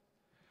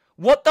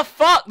 What the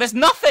fuck? There's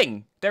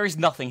nothing! There is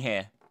nothing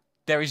here.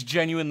 There is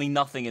genuinely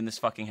nothing in this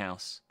fucking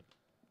house.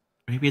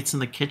 Maybe it's in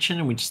the kitchen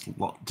and we just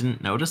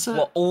didn't notice it?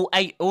 What,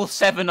 all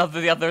 7 of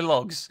the other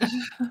logs?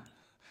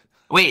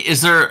 Wait,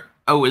 is there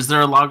a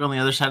log on the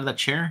other side of that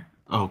chair?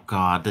 Oh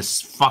god,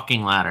 this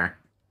fucking ladder.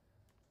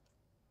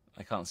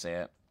 I can't see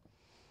it.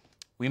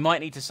 We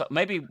might need to...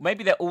 Maybe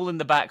they're all in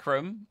the back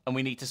room and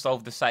we need to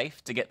solve the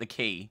safe to get the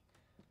key.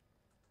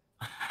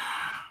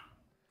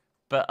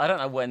 But I don't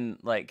know when,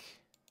 like...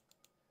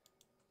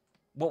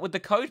 What would the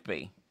code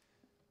be?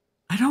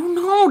 I don't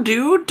know,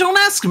 dude. Don't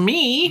ask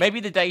me. Maybe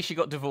the day she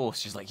got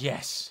divorced, she's like,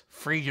 yes,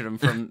 freedom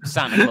from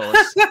Santa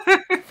Claus.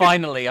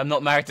 Finally, I'm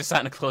not married to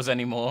Santa Claus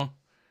anymore.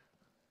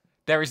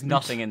 There is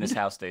nothing in this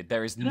house, dude.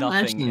 There is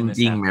nothing in this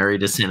house. Being married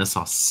to Santa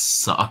Claus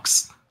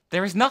sucks.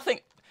 There is nothing...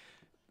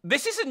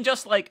 This isn't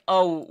just like,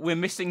 oh, we're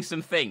missing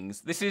some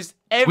things. This is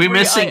every item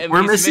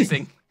is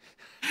missing.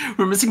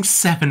 We're missing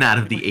 7 out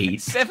of the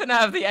 8. 7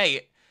 out of the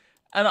 8.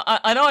 And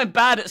I know I'm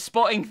bad at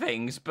spotting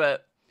things,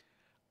 but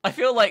I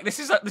feel like this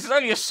is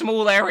only a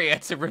small area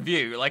to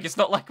review. Like, it's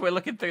not like we're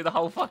looking through the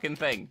whole fucking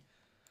thing.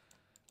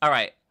 All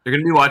right. They're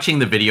going to be watching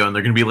the video and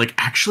they're going to be like,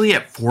 actually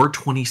at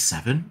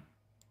 427?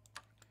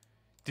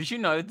 Did you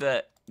know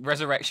that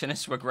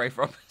resurrectionists were grave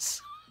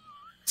robbers?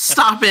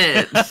 Stop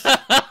it!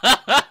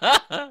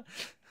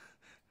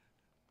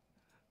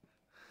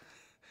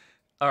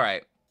 All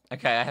right.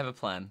 Okay, I have a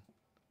plan.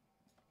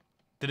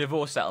 The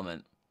divorce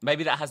settlement.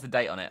 Maybe that has the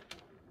date on it.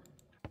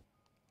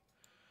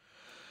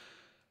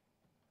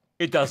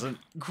 It doesn't.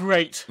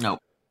 Great. No.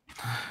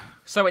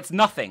 So it's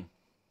nothing.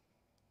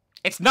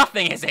 It's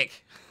nothing,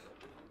 Isaac.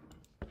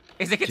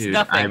 Isaac, it's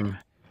nothing.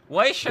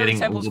 Why is Shirley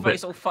Temple's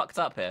face all fucked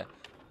up here?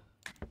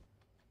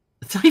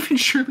 It's not even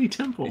Shirley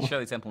Temple. It's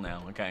Shirley Temple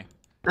now. Okay.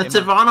 That's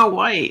Ivana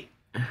White.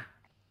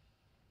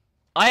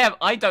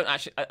 I don't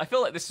actually... I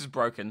feel like this is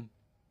broken.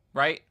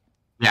 Right?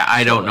 Yeah,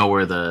 I don't know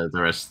where the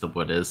rest of the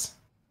wood is.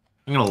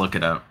 I'm gonna look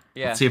it up.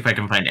 Yeah. Let's see if I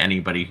can find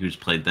anybody who's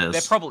played this.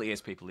 There probably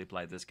is people who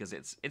played this, because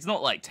it's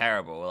not, like,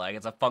 terrible. Like,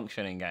 it's a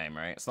functioning game,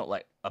 right? It's not,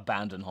 like,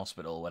 Abandoned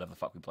Hospital or whatever the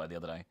fuck we played the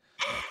other day.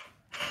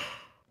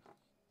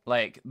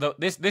 Like,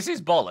 this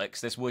is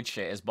bollocks. This wood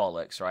shit is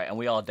bollocks, right? And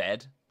we are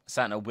dead.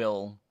 Santa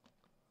will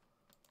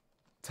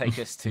take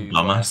us to...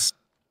 Lummus.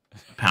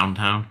 Pound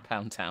Town.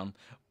 Pound Town.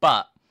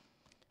 But...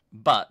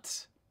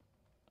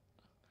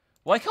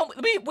 Why can't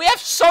we have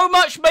so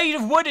much made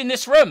of wood in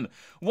this room.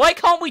 Why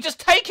can't we just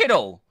take it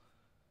all?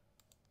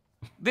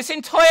 This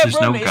entire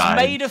room is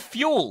made of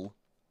fuel.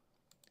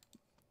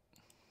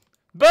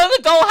 Burn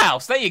the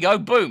dollhouse. There you go.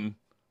 Boom.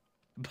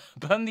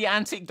 Burn the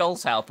antique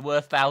doll's house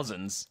worth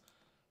thousands.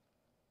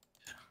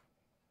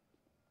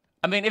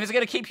 I mean, if it's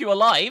going to keep you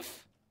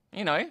alive,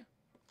 you know,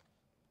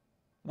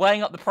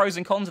 weighing up the pros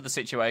and cons of the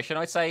situation,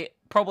 I'd say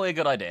probably a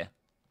good idea.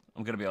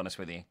 I'm going to be honest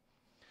with you.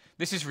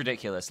 This is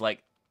ridiculous.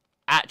 Like,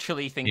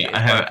 actually think it is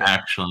broken.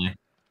 Actually.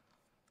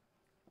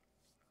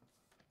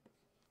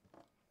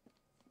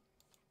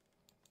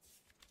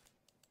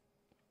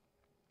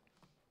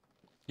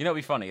 You know,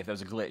 it'd be funny if there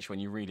was a glitch when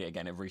you read it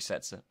again, it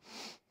resets it.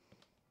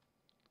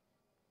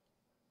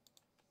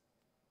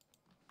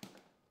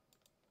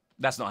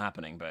 That's not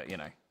happening, but, you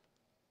know.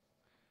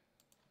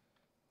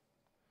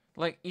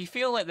 Like, you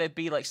feel like there'd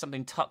be, like,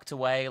 something tucked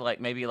away, like,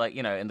 maybe, like,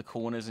 you know, in the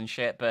corners and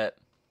shit, but...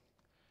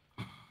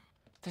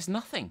 there's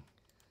nothing.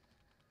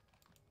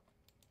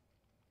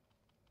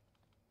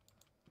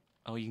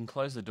 Oh, you can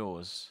close the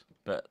doors,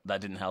 but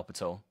that didn't help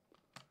at all.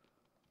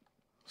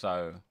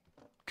 So,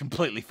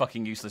 completely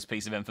fucking useless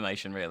piece of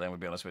information, really, I'm gonna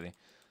be honest with you.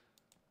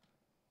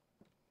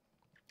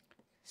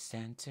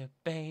 Santa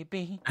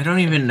baby. I don't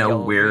even know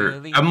where...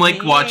 Really I'm,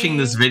 like, watching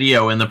this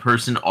video, and the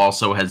person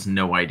also has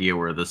no idea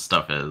where this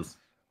stuff is.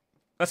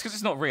 That's because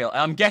it's not real.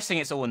 I'm guessing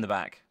it's all in the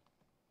back.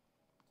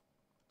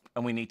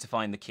 And we need to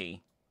find the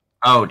key.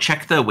 Oh,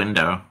 check the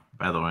window,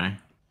 by the way.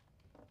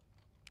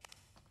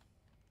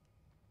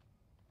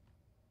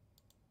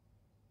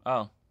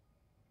 Oh.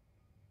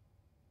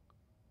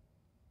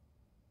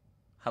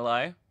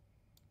 Hello?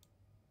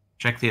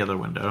 Check the other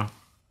window.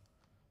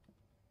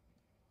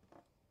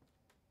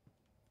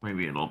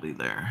 Maybe it'll be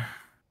there.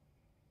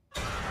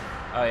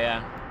 Oh,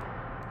 yeah.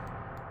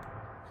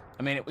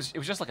 I mean, it was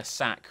just like a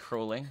sack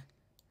crawling.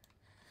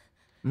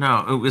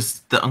 No, it was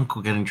the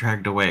uncle getting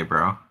dragged away,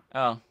 bro.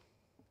 Oh.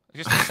 It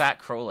was just a sack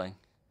crawling.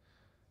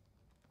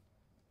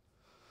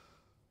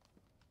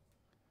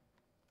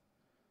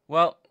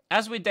 Well,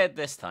 as we're dead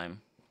this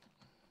time...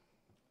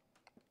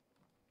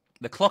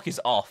 the clock is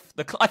off.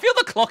 I feel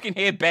the clock in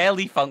here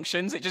barely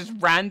functions. It just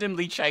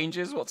randomly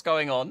changes what's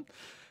going on.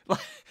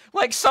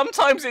 Like,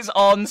 sometimes it's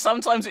on,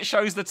 sometimes it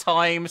shows the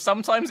time,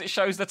 sometimes it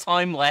shows the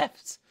time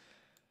left.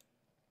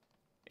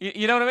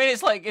 You know what I mean?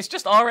 It's like, it's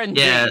just RNG.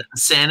 Yeah,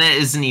 Santa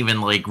isn't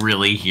even, like,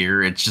 really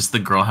here. It's just the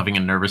girl having a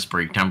nervous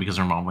breakdown because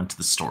her mom went to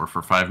the store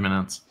for 5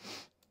 minutes.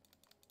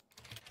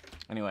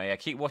 Anyway, yeah,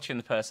 keep watching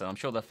the person. I'm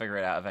sure they'll figure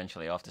it out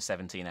eventually after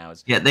 17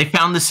 hours. Yeah, they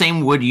found the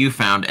same wood you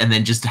found and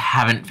then just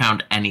haven't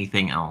found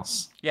anything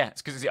else. Yeah,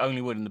 it's because it's the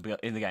only wood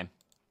in the game.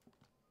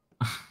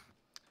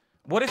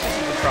 What if this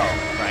is the troll,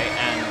 right?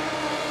 And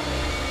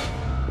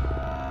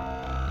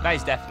that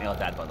is definitely our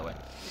dad, by the way.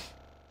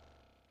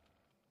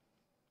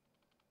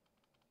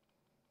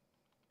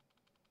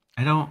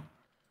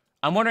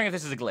 I'm wondering if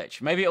this is a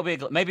glitch. Maybe it'll be a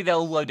glitch. Maybe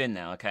they'll load in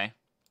now, okay?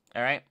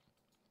 Alright?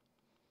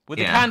 With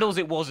the candles,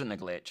 it wasn't a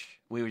glitch.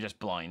 We were just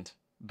blind.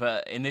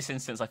 But in this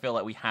instance, I feel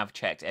like we have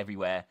checked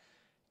everywhere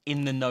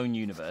in the known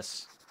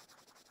universe.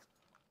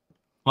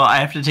 Well, I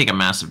have to take a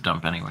massive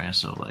dump anyway,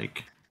 so,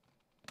 like...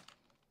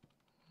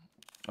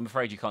 I'm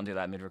afraid you can't do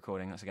that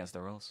mid-recording. That's against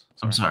the rules.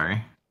 Sorry. I'm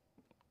sorry.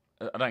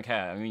 I don't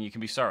care. I mean, you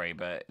can be sorry,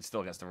 but it's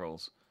still against the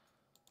rules.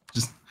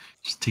 Just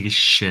take a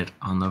shit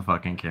on the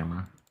fucking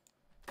camera.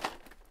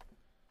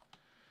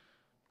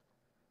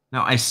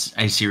 No, I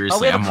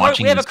seriously, I'm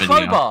watching this video. We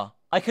have a crowbar.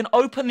 I can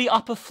open the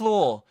upper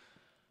floor.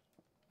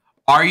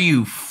 Are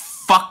you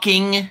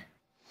fucking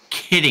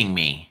kidding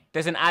me?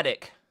 There's an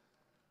attic.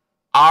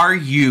 Are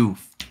you...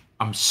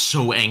 I'm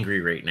so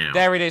angry right now.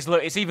 There it is.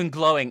 Look, it's even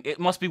glowing. It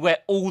must be where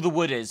all the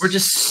wood is. We're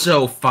just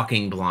so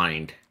fucking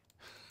blind.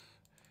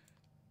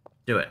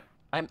 Do it.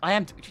 I am...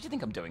 What do you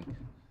think I'm doing?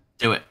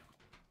 Do it.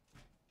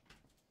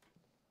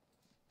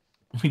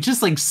 We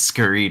just, like,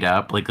 scurried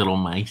up like little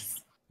mice.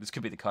 This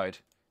could be the code.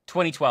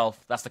 2012.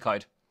 That's the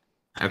code.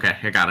 Okay,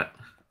 I got it.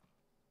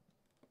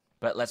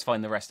 But let's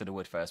find the rest of the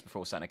wood first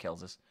before Santa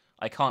kills us.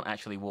 I can't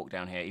actually walk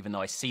down here, even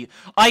though I see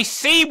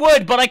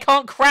wood, but I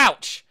can't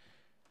crouch!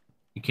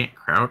 You can't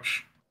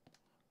crouch?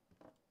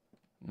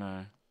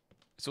 No.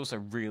 It's also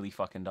really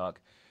fucking dark.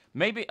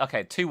 Maybe...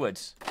 Okay, 2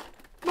 woods.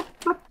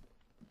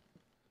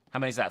 How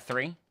many is that?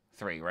 3?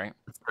 3, right?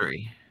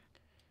 3.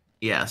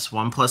 Yes,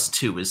 1 plus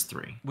 2 is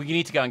 3. We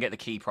need to go and get the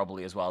key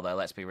probably as well, though.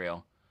 Let's be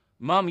real.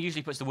 Mum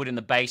usually puts the wood in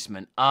the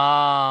basement.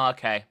 Ah,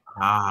 okay.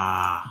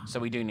 Ah. So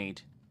we do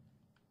need...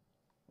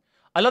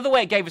 I love the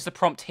way it gave us the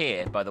prompt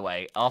here, by the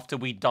way, after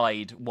we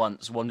died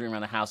once, wandering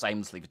around the house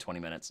aimlessly for 20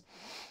 minutes.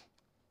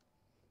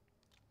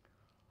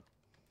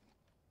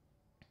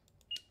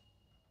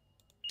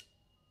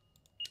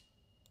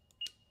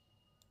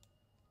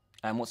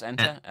 And what's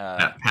enter?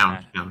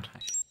 Pound.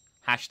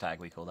 Hashtag,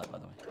 we call that, by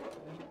the way.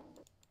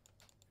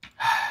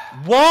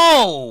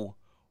 Whoa!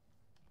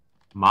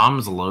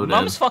 Mom's loaded.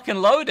 Mom's fucking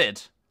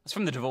loaded. That's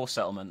from the divorce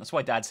settlement. That's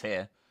why Dad's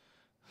here.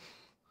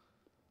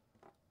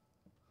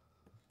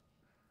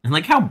 And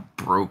like how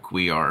broke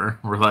we are.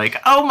 We're like,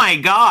 oh my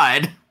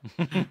god!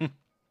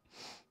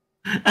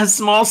 A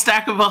small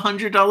stack of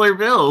 $100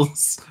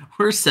 bills.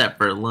 We're set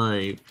for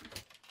life.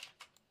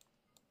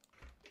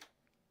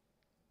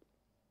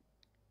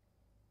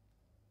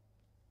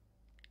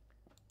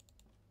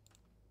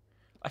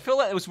 I feel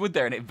like there was wood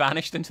there and it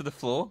vanished into the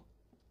floor.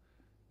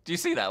 Do you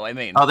see that, what I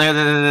mean? Oh,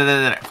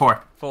 there.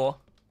 4. 4.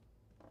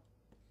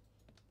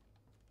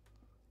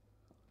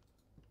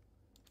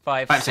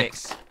 5,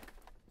 6.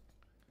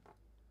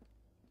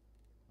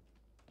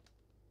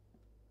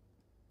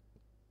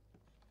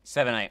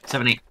 7, 8.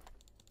 7, 8.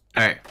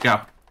 Alright, go.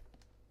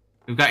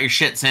 We've got your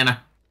shit, Santa.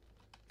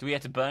 Do we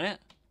have to burn it?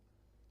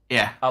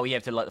 Yeah. Oh, you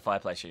have to light the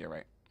fireplace, you're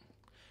right.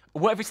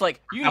 What if it's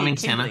like, you Coming,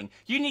 need kindling? Santa.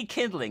 You need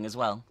kindling as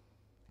well.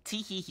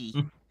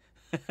 Tee-hee-hee.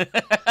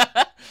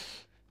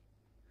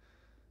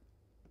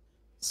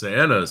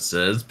 Santa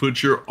says,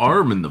 put your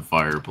arm in the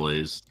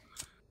fireplace.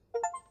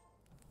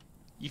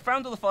 You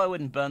found all the firewood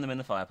and burned them in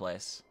the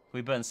fireplace.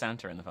 We burned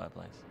Santa in the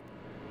fireplace.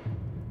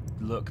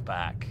 Look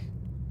back.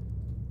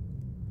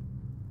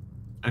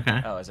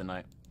 Okay. Oh, there's a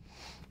note.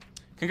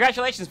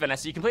 Congratulations,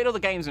 Vanessa. You completed all the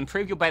games and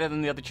proved you're better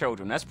than the other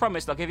children. As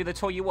promised, I'll give you the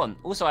toy you want.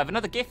 Also, I have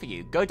another gift for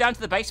you. Go down to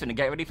the basement and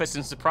get ready for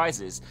some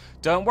surprises.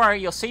 Don't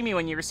worry, you'll see me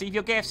when you receive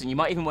your gifts, and you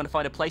might even want to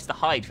find a place to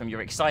hide from your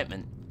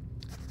excitement.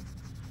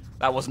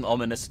 That wasn't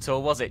ominous at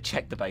all, was it?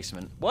 Check the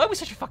basement. Why are we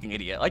such a fucking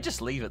idiot? I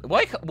just leave it.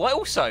 Why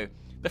also?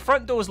 The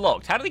front door's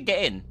locked. How did he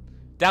get in?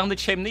 Down the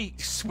chimney,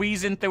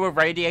 squeezing through a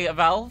radiator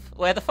valve?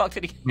 Where the fuck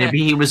did he get?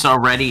 Maybe he was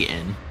already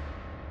in.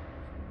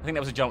 I think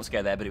there was a jump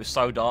scare there, but it was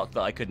so dark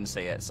that I couldn't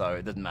see it, so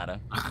it didn't matter.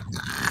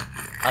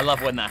 I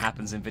love when that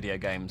happens in video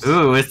games.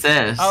 Ooh, what's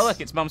this? Oh,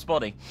 look, it's Mum's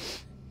body.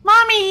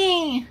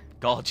 Mommy!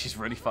 God, she's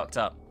really fucked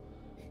up.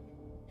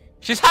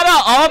 She's had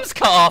her arms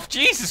cut off!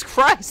 Jesus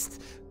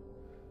Christ!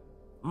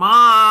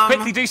 Mom!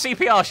 Quickly do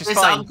CPR, she's Is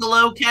fine. Uncle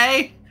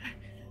okay?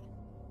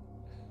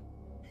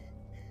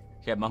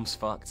 Yeah, Mum's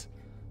fucked.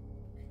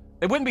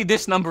 There wouldn't be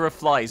this number of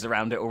flies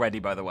around it already,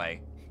 by the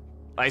way.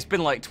 It's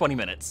been like 20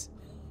 minutes.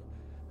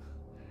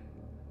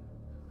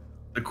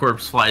 The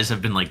corpse flies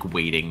have been, like,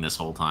 waiting this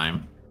whole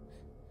time.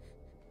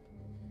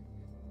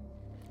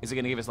 Is it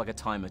going to give us, like, a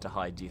timer to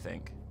hide, do you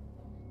think?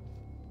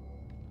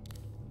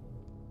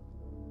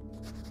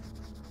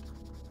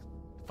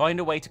 Find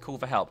a way to call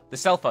for help. The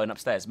cell phone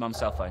upstairs, Mum's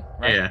cell phone,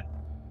 right? Yeah.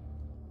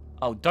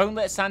 Oh, don't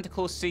let Santa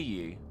Claus see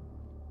you.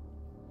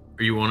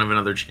 Or you won't have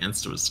another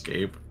chance to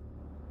escape.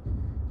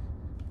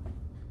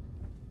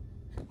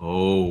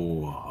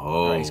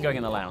 Oh. Right, he's going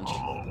in the lounge.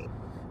 Oh.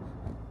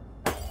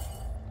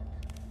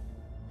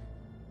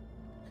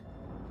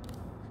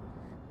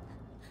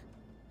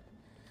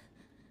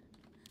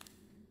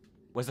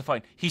 Where's the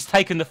phone? He's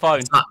taken the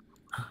phone. What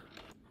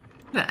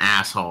an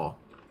asshole.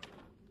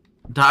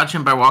 Dodge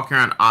him by walking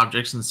around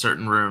objects in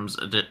certain rooms.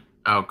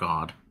 Oh,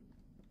 God.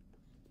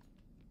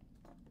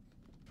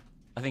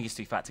 I think he's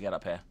too fat to get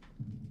up here.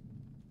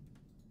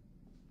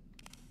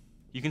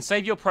 You can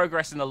save your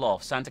progress in the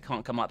loft. Santa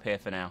can't come up here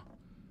for now.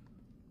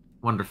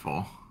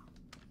 Wonderful.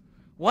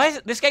 Why is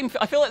it this game?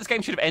 I feel like this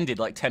game should have ended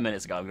like 10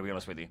 minutes ago. I'm gonna be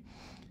honest with you.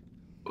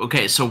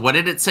 Okay, so what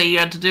did it say you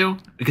had to do?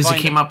 Because it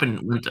came up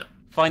and went to...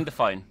 Find the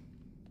phone.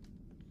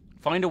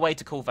 Find a way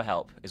to call for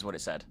help, is what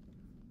it said.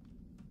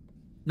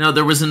 No,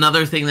 there was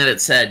another thing that it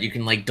said. You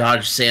can, like,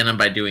 dodge Santa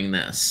by doing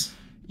this.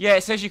 Yeah,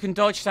 it says you can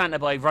dodge Santa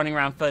by running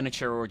around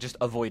furniture or just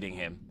avoiding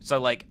him. So,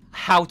 like,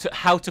 how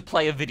to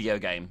play a video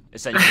game,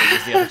 essentially,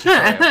 is the other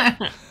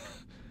tutorial.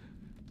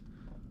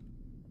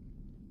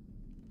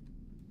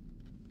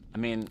 I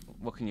mean,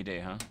 what can you do,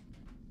 huh?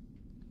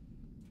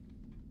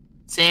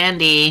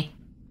 Sandy.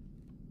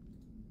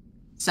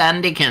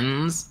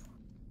 Sandykins.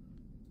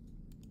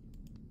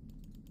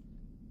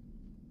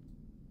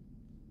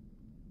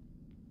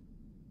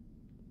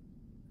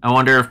 I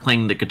wonder if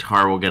playing the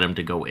guitar will get him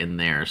to go in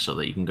there so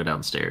that you can go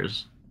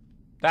downstairs.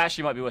 That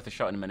actually might be worth a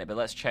shot in a minute, but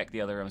let's check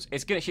the other rooms.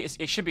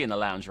 It should be in the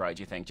lounge, right,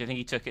 do you think? Do you think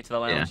he took it to the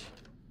lounge?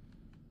 Yeah.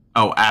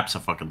 Oh,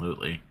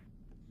 abso-fucking-lutely.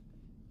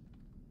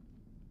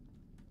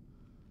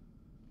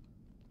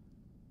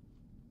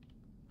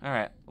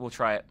 Alright, we'll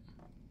try it.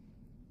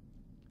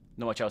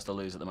 Not much else to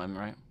lose at the moment,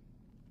 right?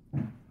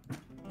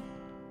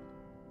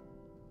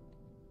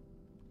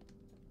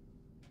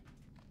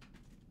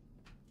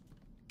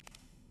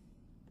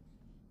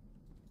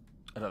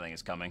 I don't think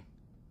it's coming.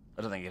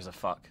 I don't think he gives a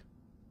fuck.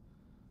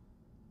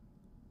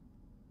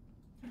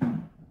 Do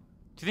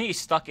you think he's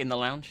stuck in the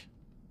lounge?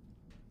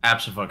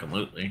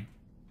 Abso-fucking-lutely.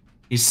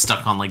 He's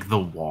stuck on, like, the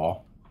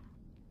wall.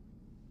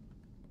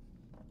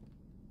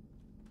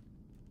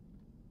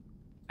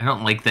 I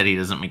don't like that he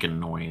doesn't make a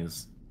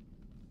noise.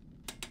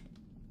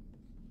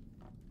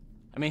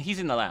 I mean, he's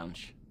in the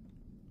lounge.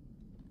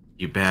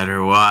 You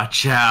better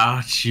watch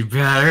out. You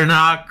better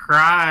not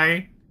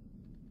cry.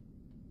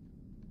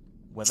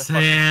 Where the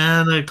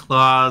Santa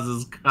Claus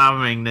is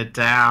coming to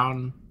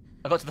town.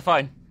 I got to the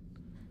phone.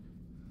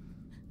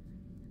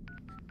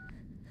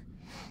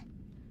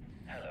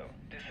 Hello,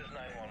 this is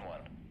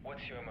 911.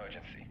 What's your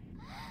emergency?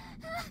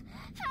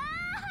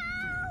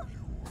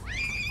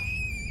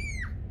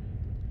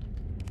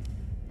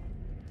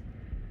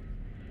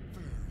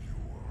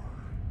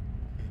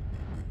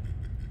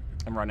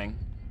 I'm running.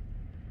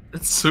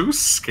 It's so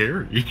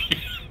scary.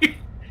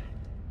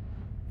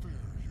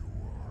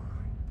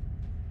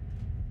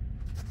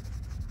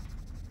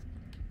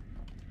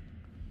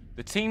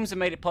 The teams have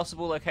made it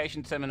possible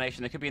location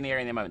determination. They could be in the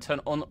area in a moment. Turn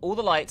on all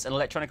the lights and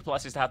electronic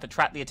appliances to have to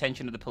attract the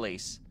attention of the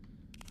police.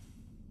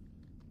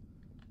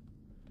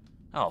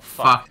 Oh,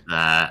 fuck. Fuck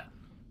that.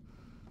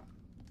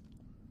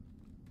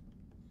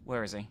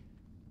 Where is he?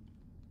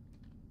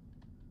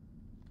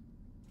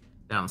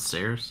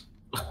 Downstairs?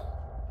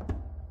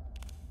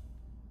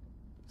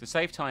 To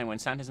save time, when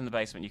Santa's in the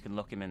basement, you can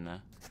lock him in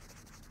there.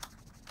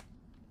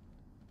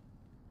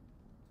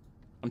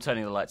 I'm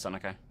turning the lights on,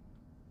 okay?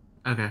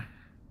 Okay.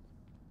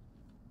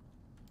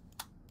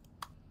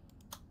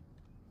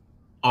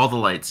 All the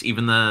lights,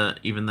 even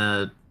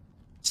the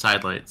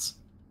side lights.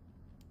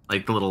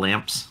 Like the little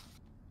lamps.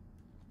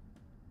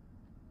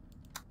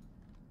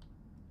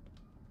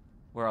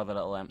 Where are the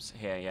little lamps?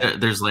 Here, yeah.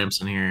 There's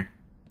lamps in here.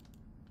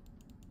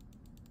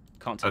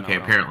 Can't turn Okay,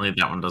 that one apparently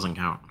that one doesn't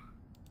count.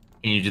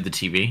 Can you do the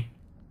TV?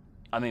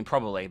 I mean,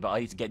 probably, but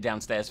I need to get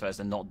downstairs first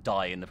and not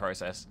die in the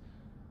process.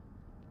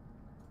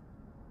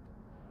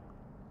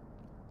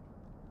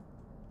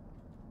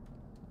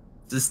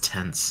 This is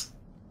tense.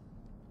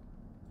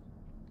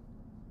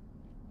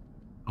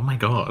 Oh my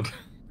god.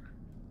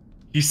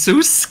 He's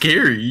so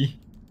scary.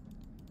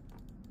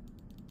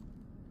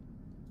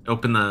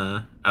 Open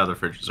the... Oh, the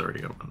fridge is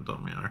already open.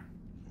 Don't matter.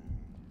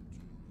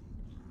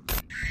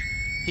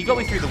 He got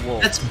me through the wall.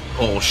 That's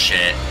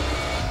bullshit.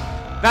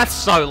 That's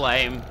so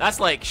lame. That's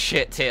like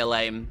shit tier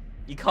lame.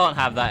 You can't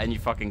have that in your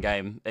fucking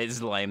game.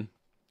 It's lame.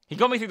 He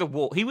got me through the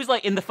wall. He was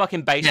like in the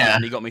fucking basement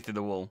and he got me through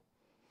the wall.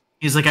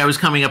 He's like, I was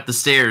coming up the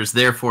stairs,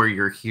 therefore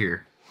you're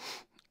here.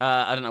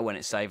 I don't know when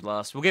it saved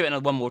last. We'll give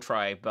it one more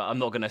try, but I'm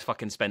not going to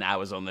fucking spend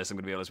hours on this, I'm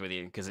going to be honest with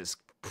you, because it's...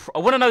 I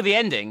want to know the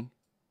ending,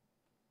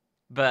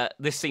 but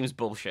this seems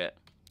bullshit.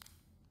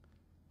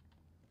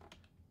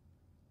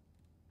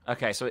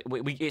 Okay, so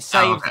it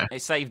saved,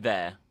 it saved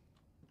there.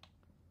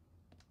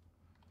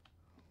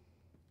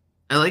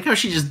 I like how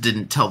she just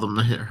didn't tell them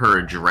her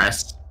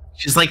address.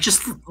 She's like,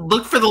 just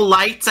look for the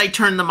lights, I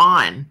turned them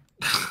on.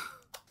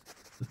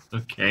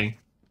 Okay.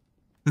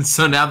 And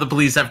so now the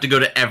police have to go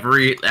to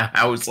every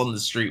house on the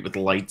street with the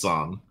lights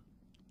on. Do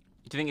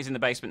you think he's in the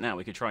basement now?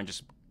 We could try and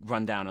just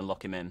run down and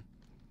lock him in.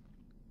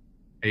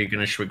 Are you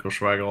gonna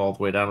swaggle all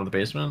the way down to the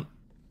basement?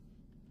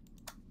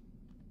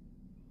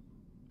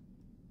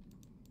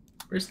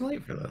 Where's the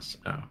light for this?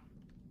 Oh.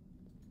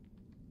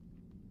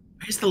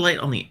 Where's the light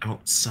on the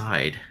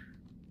outside?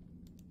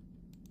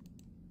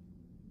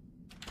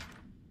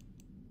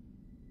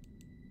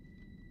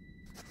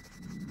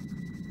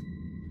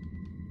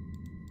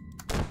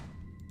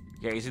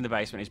 Yeah, he's in the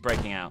basement. He's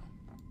breaking out.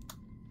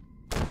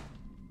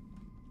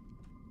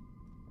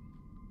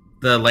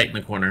 The light in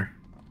the corner.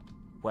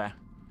 Where?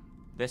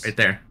 This? Right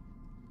there.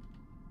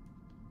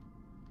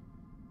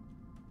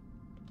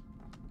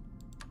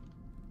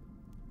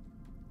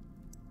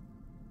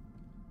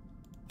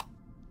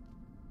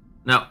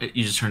 No,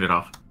 you just turned it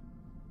off.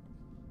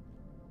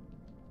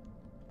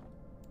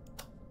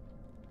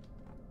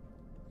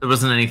 There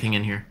wasn't anything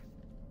in here.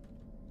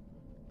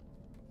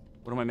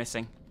 What am I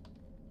missing?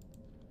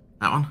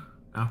 That one?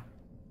 No.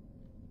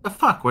 The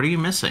fuck? What are you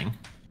missing?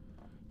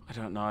 I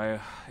don't know.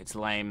 It's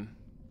lame.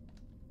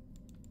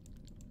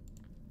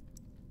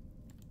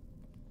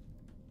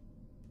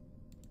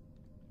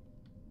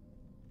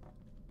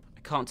 I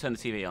can't turn the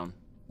TV on.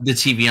 The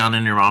TV on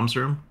in your mom's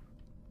room?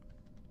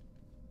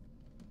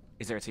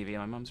 Is there a TV in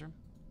my mum's room?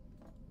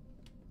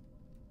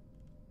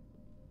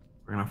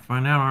 We're gonna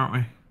find out, aren't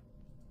we?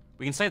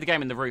 We can save the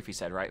game in the roof, he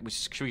said, right?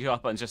 Should we go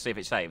up and just see if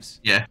it saves?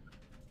 Yeah.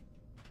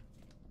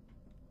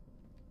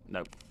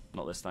 Nope,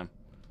 not this time.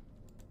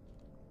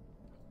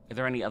 Are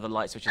there any other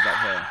light switches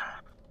out here?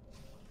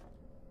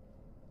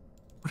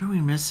 What are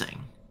we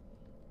missing?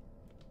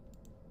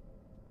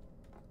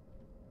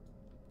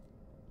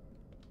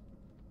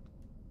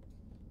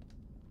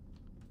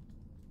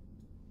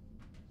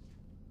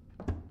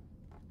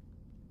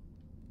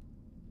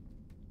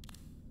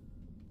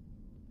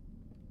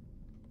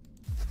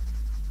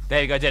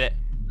 There you go, did it.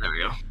 There we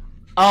go.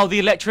 Oh, the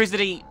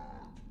electricity.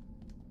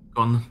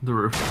 On the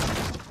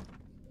roof.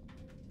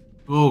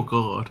 Oh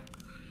god.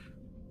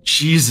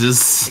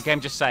 Jesus. The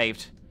game just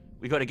saved.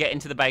 We got to get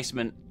into the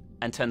basement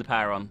and turn the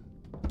power on.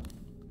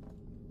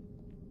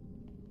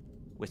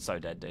 We're so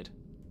dead, dude.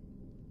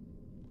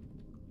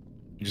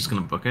 You just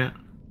gonna book it?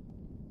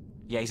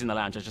 Yeah, he's in the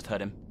lounge. I just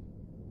heard him.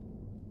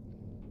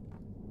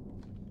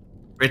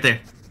 Right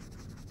there.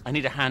 I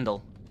need a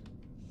handle.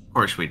 Of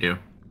course we do.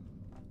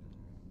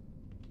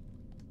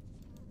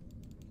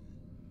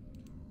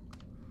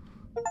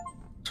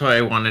 That's what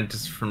I wanted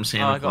from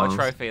Santa Oh, I got Claus. a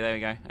trophy. There we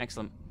go.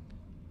 Excellent.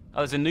 Oh,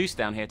 there's a noose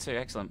down here too.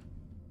 Excellent.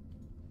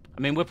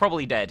 I mean, we're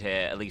probably dead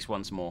here at least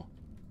once more.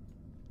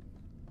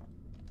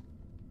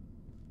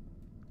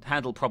 The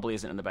handle probably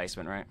isn't in the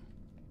basement, right?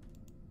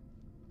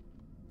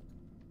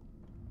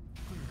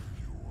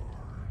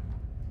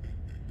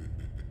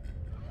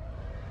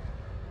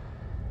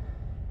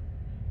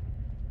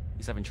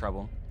 He's having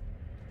trouble.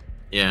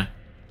 Yeah.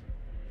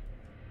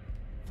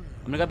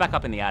 I'm gonna go back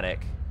up in the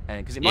attic,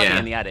 because it might be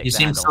in the attic. He the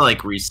seems handle. to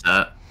like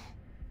reset.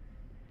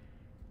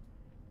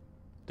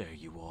 There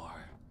you are.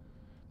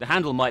 The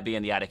handle might be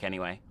in the attic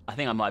anyway. I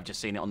think I might have just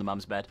seen it on the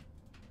mum's bed.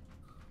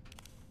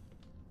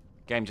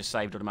 Game just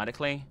saved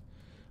automatically.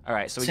 All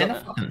right, so we Santa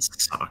got. fucking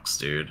sucks,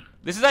 dude.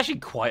 This is actually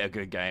quite a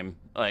good game.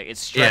 Like, it's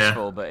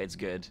stressful, but it's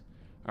good.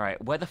 All right,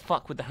 where the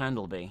fuck would the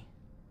handle be?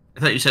 I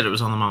thought you said it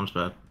was on the mom's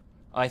bed.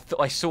 I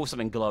saw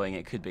something glowing.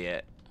 It could be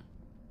it.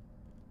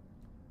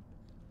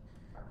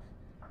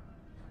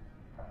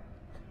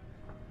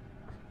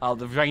 Oh,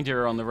 the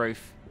reindeer are on the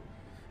roof.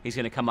 He's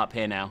gonna come up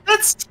here now.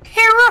 That's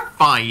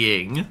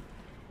terrifying.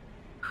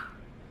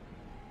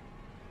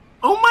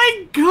 Oh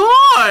my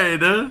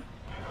god!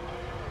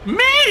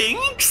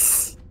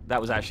 Minx! That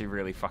was actually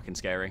really fucking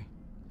scary.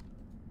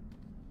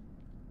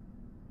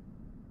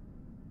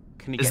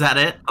 Can you Is that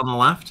it on the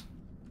left?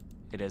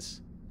 It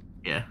is.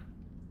 Yeah.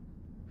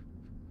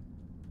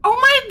 Oh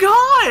my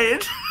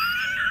god!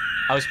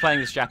 I was playing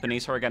this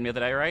Japanese horror game the other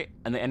day, right?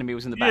 And the enemy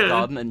was in the back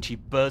garden, and she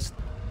burst.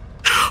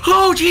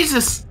 Oh,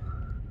 Jesus!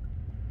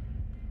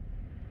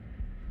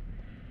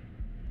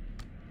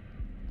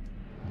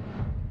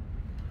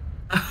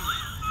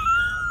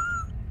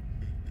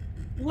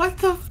 What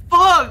the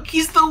fuck?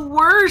 He's the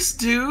worst,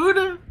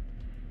 dude!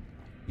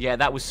 Yeah,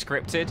 that was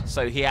scripted,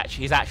 so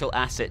his actual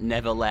asset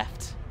never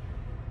left.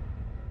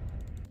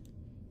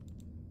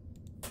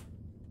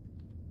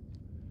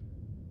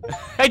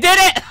 I did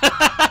it!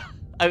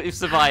 I've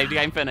survived, the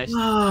game finished.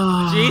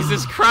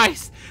 Jesus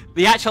Christ!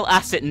 The actual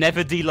asset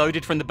never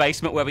deloaded from the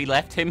basement where we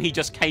left him, he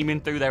just came in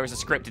through there as a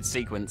scripted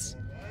sequence.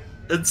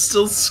 It's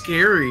still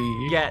scary.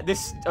 Yeah,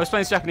 I was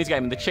playing this Japanese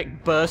game and the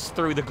chick burst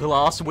through the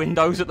glass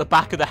windows at the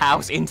back of the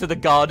house into the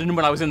garden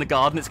when I was in the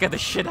garden. It scared the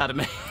shit out of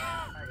me.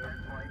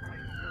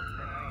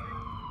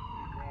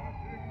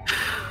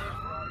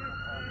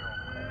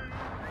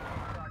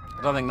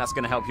 I don't think that's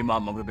going to help your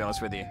mum, I'm going to be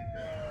honest with you.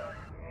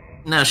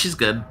 No, she's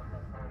good.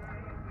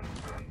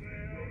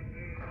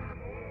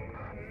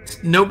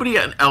 Nobody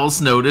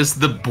else noticed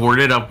the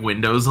boarded up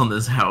windows on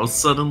this house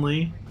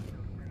suddenly?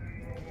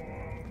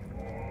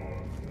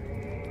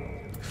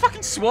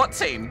 Fucking SWAT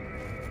team!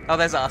 Oh,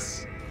 there's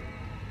us.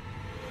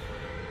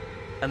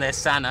 And there's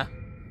Santa.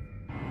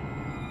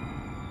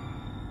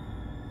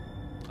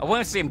 I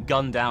want to see him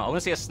gunned down. I want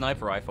to see a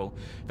sniper rifle.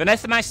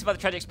 Vanessa managed about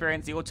the tragic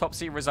experience. The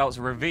autopsy results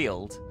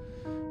revealed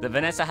that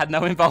Vanessa had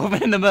no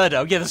involvement in the murder.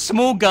 Oh, yeah, the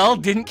small girl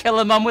didn't kill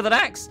her mum with an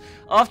axe.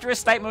 After a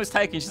statement was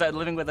taken, she started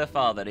living with her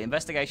father. The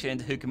investigation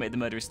into who committed the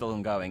murder is still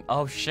ongoing.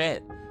 Oh,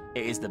 shit.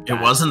 It is the dad.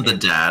 It wasn't the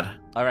dad.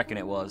 I reckon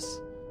it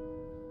was.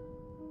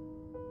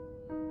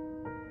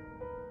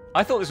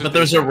 I thought this was... But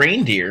there's a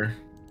reindeer.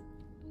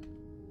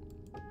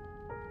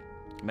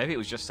 Maybe it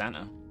was just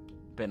Santa.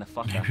 Being a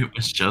fucker. Maybe it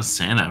was just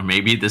Santa.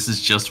 Maybe this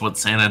is just what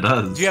Santa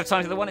does. Do you have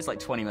time for the one? It's like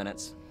 20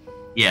 minutes.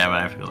 Yeah, but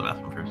I have to go to the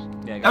bathroom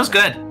first. Yeah, that was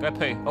good. Go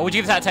poo. Oh, would you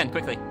give this out of 10,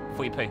 quickly,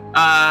 before you poo?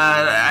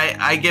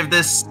 I give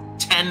this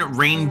 10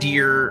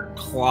 reindeer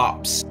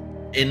clops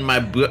in my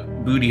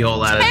booty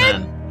hole out of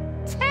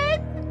 10.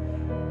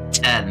 10?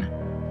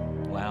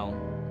 10. Wow.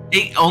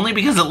 Only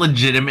because it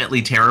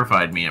legitimately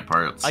terrified me at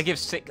parts. I give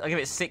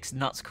it 6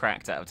 nuts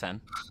cracked out of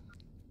 10.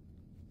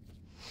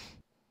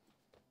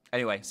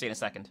 Anyway, see you in a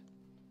second.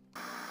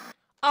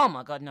 Oh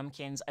my god,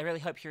 Numbkins, I really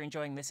hope you're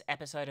enjoying this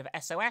episode of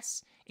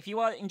SOS. If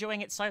you are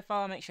enjoying it so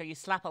far, make sure you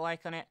slap a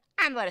like on it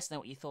and let us know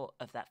what you thought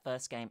of that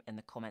first game in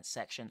the comments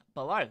section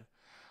below.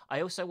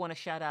 I also want to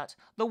shout out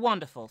the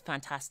wonderful,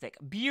 fantastic,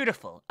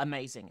 beautiful,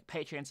 amazing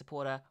Patreon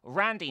supporter,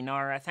 Randy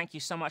Nara. Thank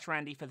you so much,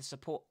 Randy, for the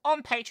support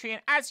on Patreon.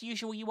 As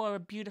usual, you are a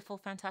beautiful,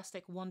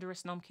 fantastic,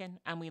 wondrous Numbkin,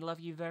 and we love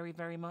you very,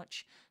 very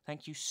much.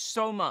 Thank you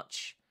so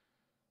much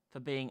for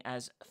being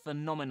as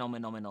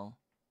phenomenal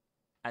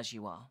as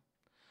you are.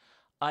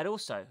 I'd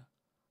also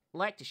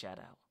like to shout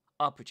out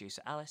our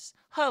producer Alice.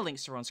 Her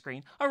links are on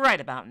screen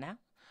right about now.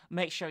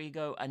 Make sure you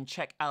go and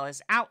check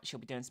Alice out. She'll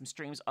be doing some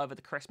streams over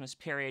the Christmas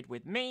period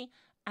with me.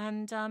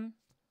 And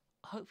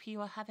hope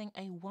you are having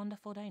a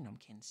wonderful day,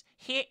 Numbkins.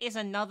 Here is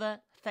another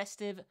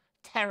festive,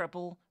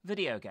 terrible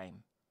video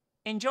game.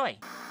 Enjoy!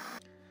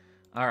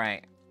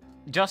 Alright,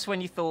 just when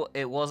you thought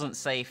it wasn't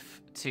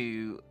safe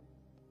to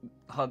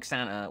hug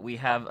Santa, we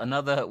have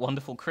another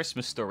wonderful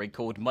Christmas story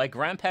called My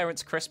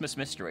Grandparents' Christmas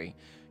Mystery.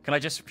 Can I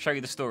just show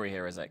you the story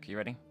here, Isaac? You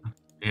ready?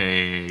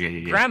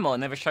 Yeah. Grandma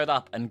never showed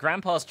up, and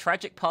Grandpa's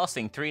tragic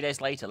passing 3 days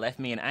later left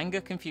me in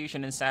anger,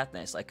 confusion, and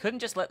sadness. I couldn't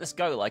just let this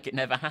go like it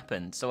never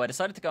happened, so I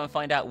decided to go and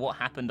find out what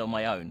happened on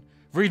my own.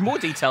 Read more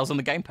details on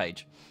the game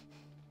page.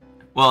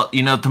 Well,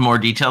 you know what the more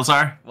details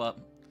are? What?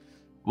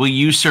 Will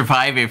you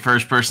survive a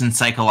first-person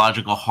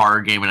psychological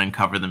horror game and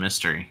uncover the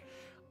mystery?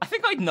 I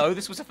think I'd know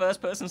this was a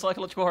first-person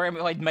psychological horror game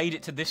if I'd made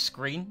it to this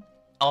screen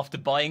after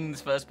buying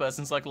this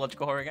first-person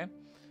psychological horror game.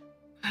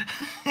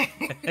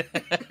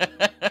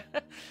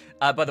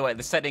 By the way,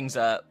 the settings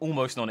are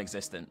almost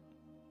non-existent.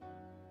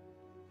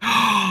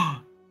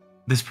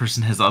 This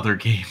person has other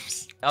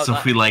games. So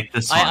if we like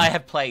this one... I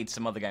have played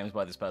some other games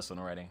by this person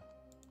already.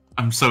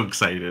 I'm so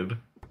excited.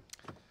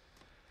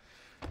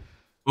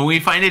 When we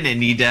find an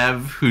indie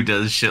dev who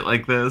does shit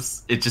like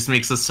this, it just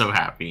makes us so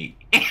happy.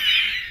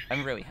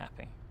 I'm really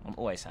happy. I'm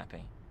always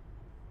happy.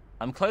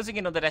 I'm closing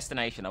in on the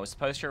destination. I was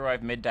supposed to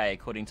arrive midday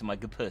according to my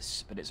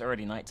gupus, but it's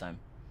already nighttime.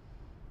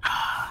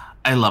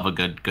 I love a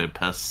good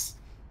puss.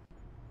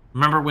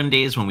 Remember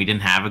days when we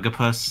didn't have a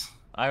gupus?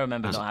 I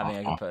remember not having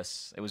a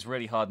gupus. It was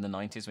really hard in the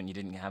 90s when you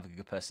didn't have a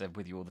gupus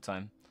with you all the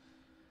time.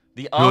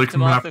 The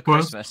aftermath of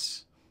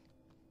Christmas.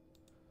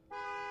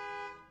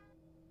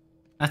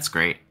 That's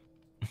great.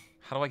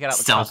 How do I get out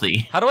the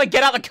Stealthy. car? How do I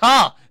get out the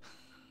car?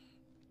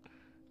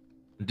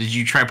 Did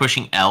you try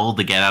pushing L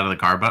to get out of the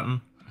car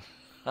button?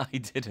 I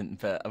didn't,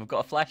 but I've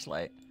got a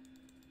flashlight.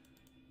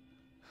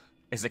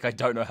 It's like I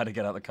don't know how to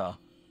get out of the car.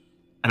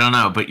 I don't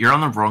know, but you're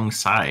on the wrong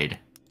side.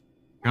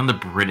 You're on the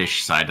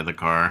British side of the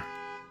car.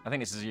 I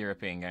think this is a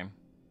European game.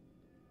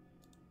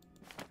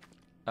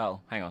 Oh,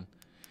 hang on.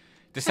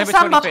 December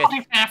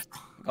 25th.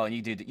 Oh,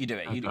 you do it. You do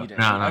it.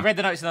 No. I read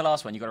the notes in the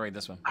last one. You got to read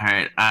this one. All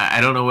right. I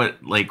don't know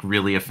what like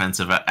really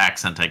offensive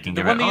accent I can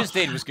give it. The one you just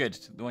did was good.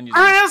 The one you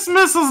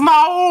Christmas is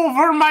now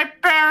over. My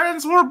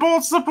parents were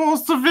both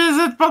supposed to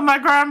visit, but my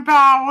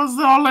grandpa was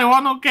the only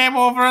one who came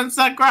over and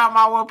said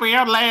Grandma will be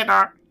here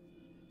later.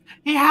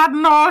 He had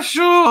no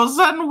shoes,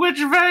 and which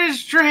very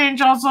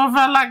strange also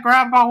felt like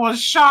Grandpa was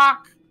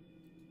shocked.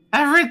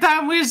 Every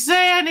time we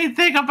say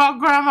anything about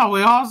Grandma,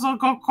 we also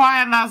go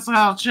quiet and ask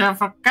our chair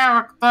for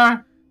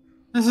character.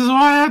 This is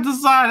why I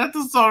decided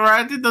to start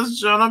writing this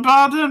journal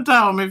about him to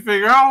help me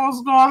figure out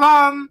what's going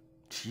on.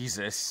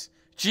 Jesus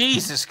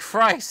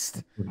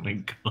Christ. Oh my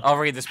God. I'll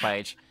read this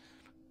page.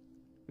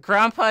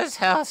 Grandpa's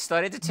health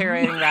started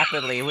deteriorating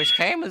rapidly, which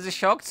came as a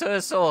shock to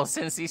us all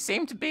since he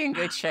seemed to be in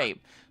good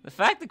shape. The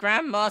fact that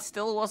Grandma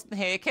still wasn't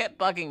here kept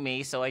bugging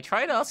me, so I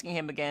tried asking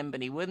him again, but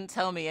he wouldn't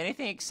tell me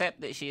anything except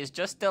that she is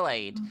just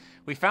delayed.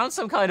 We found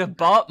some kind of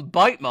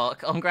bite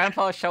mark on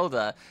Grandpa's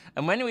shoulder,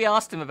 and when we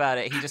asked him about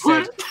it, he just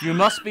said, "You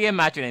must be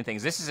imagining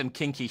things." This is some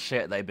kinky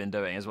shit they've been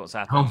doing, is what's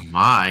happening. Oh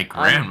my,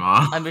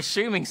 Grandma. I'm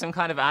assuming some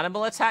kind of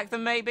animal attacked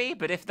them, maybe,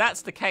 but if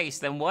that's the case,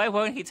 then why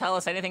won't he tell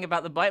us anything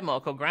about the bite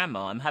mark or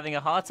Grandma? I'm having a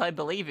hard time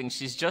believing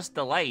she's just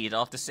delayed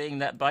after seeing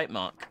that bite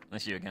mark.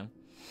 That's you again.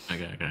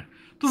 Okay.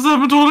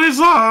 December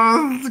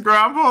 27th,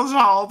 Grandpa's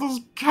health has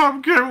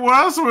kept getting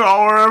worse. We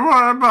all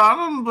worry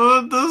about him,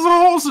 but this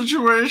whole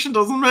situation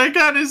doesn't make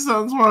any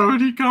sense. Why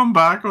would he come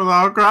back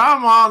without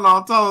Grandma and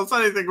not tell us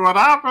anything what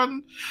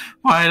happened?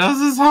 Why does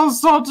his health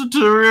start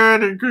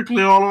deteriorating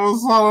quickly all of a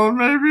sudden?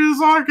 Maybe his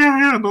heart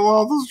can't handle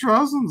all the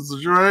stress in the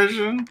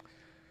situation.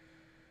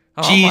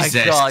 Oh Jesus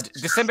my God.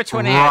 December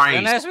 28th. Christ.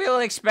 And as we all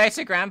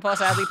expected, Grandpa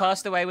sadly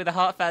passed away with a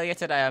heart failure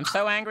today. I'm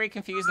so angry,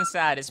 confused, and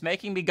sad. It's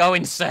making me go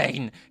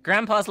insane.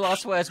 Grandpa's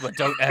last words were,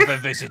 "Don't ever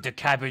visit the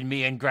cabin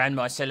me and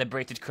Grandma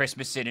celebrated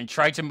Christmas in, and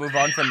try to move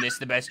on from this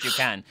the best you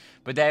can.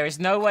 But there is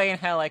no way in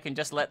hell I can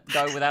just let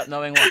go without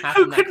knowing what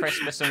happened that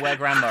Christmas and where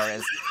Grandma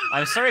is.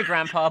 I'm sorry,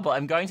 Grandpa, but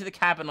I'm going to the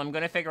cabin. I'm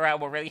going to figure out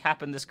what really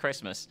happened this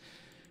Christmas.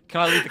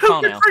 Can I leave the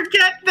car now?"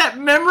 Forget that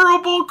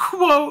memorable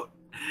quote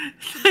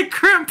that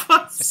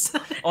Grandpa said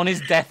on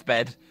his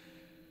deathbed.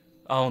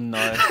 Oh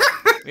no.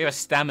 We have a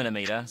stamina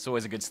meter. It's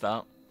always a good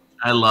start.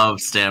 I love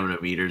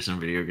stamina meters in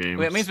video games.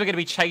 Well, it means we're going to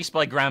be chased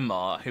by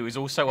Grandma, who is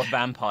also a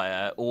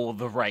vampire, or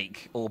the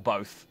Rake, or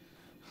both.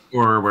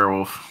 Or a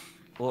werewolf.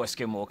 Or a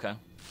skinwalker.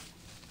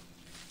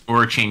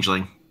 Or a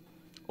changeling.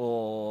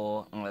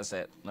 Or... oh, that's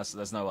it.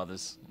 There's no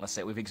others. That's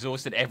it. We've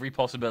exhausted every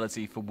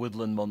possibility for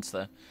woodland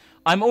monster.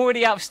 I'm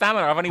already out of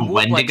stamina. I've only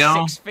walked Wendigo?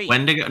 like 6 feet.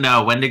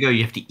 Wendigo,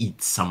 you have to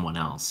eat someone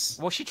else.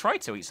 Well, she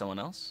tried to eat someone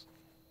else.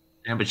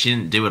 Yeah, but she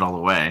didn't do it all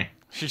the way.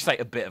 She just ate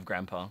a bit of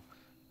Grandpa.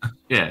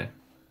 Yeah.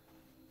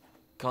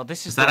 God,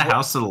 this Is that a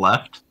house to the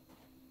left?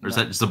 Or is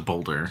No. that just a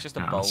boulder? It's just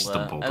a No, boulder. it's just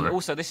a boulder. And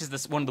also, this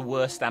is one of the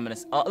worst stamina...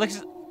 oh, look,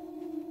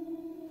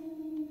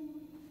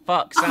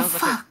 fuck, sounds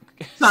like a...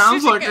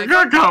 Sounds like a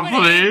good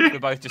company. We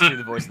both just do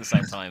the voice at the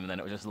same time, and then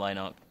it will just line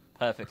up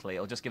perfectly.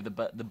 It'll just give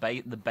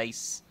the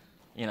bass,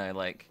 you know,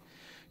 like...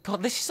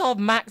 God, this is our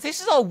max.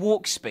 This is our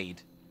walk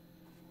speed.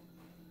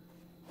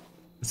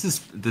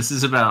 This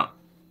is about...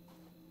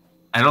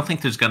 I don't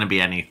think there's going to be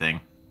anything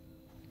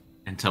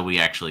until we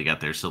actually get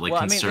there, so like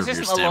Well, I mean, conserve this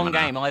your isn't a long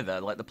stamina. game either.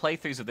 Like, the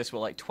playthroughs of this were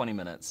like 20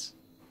 minutes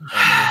on the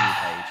review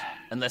page.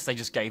 Unless they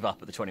just gave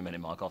up at the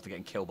 20-minute mark after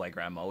getting killed by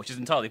Grandma, which is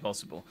entirely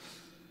possible.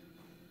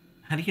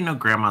 How do you know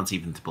Grandma's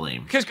even to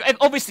blame? Because it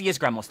obviously is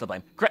Grandma's to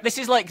blame. This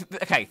is like...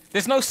 okay,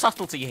 there's no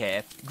subtlety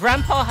here.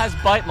 Grandpa has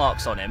bite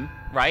marks on him,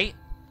 right?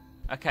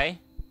 Okay.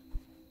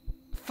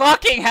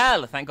 Fucking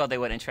hell! Thank God they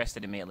weren't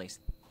interested in me, at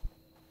least.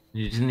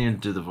 You didn't even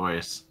do the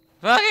voice.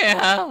 Fucking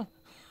hell!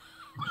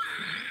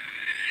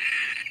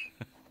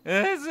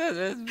 Is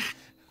that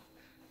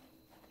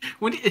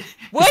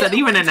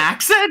even an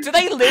accent? Do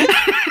they live?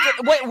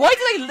 Wait, why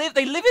do they live?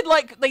 They live in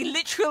like... they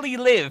literally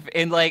live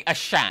in like a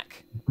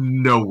shack.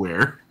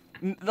 Nowhere.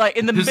 Like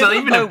in the There's middle not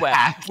of even a nowhere.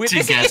 path to It's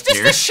get just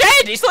here. a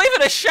shed! It's not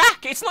even a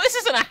shack! It's not... this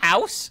isn't a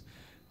house!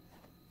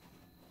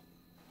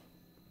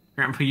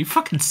 Grandpa, you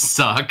fucking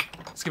suck.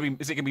 It's gonna be...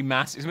 is it gonna be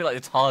massive? It's gonna be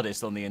like the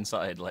TARDIS on the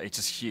inside. Like, it's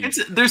just huge.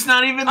 There's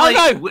not even Oh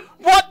like... no!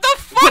 What the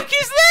fuck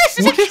is this?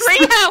 It's what a is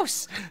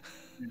treehouse!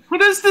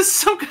 What is this?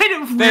 Some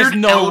kind of weird There's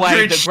no way that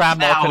eldritch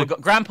Grandma sound? could have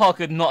got... Grandpa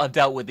could not have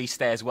dealt with these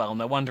stairs well.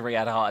 No wonder he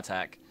had a heart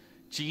attack.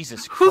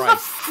 Jesus Who the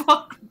Christ.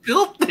 fuck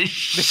built this This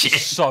shit?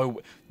 is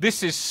so...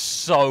 this is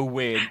so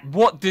weird.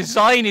 What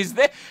design is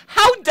this?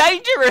 How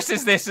dangerous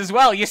is this as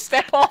well? You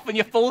step off and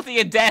you fall to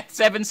your death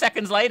 7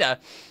 seconds later.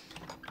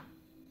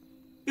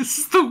 This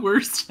is the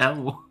worst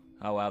hell.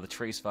 Oh wow, the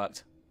tree's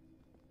fucked.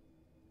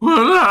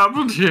 What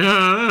happened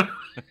here?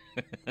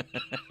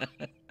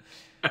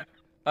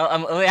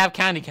 They have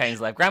candy canes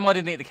left. Grandma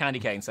didn't eat the candy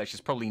cane, so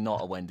she's probably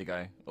not a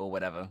Wendigo or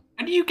whatever.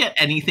 How do you get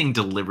anything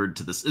delivered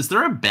to this? Is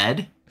there a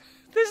bed?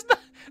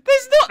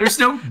 There's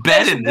no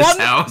bed in this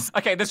house.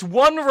 Okay, there's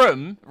one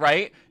room,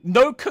 right?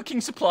 No cooking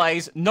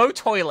supplies, no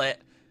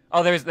toilet.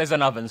 Oh, there's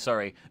an oven,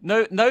 sorry.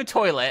 No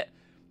toilet.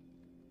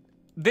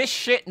 This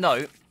shit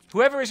note.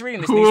 Whoever is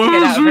reading this needs to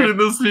get out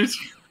of here.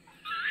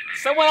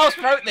 Someone else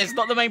wrote this,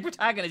 not the main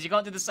protagonist. You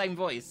can't do the same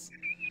voice.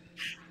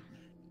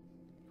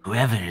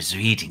 Whoever is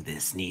reading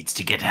this needs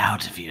to get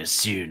out of here as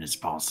soon as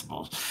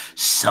possible.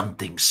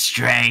 Something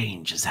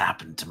strange has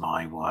happened to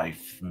my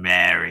wife,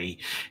 Mary,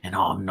 and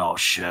I'm not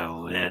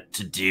sure what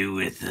to do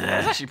with her.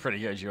 That's actually pretty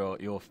good,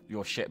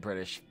 your shit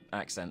British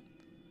accent.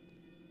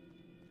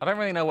 I don't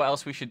really know what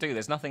else we should do.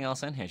 There's nothing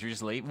else in here. Should we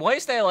just leave? Why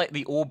is there, like,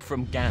 the orb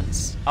from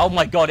Gantz? Oh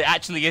my god, it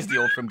actually is the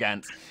orb from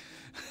Gantz.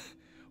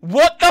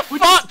 What the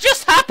fuck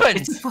just happened?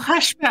 It's a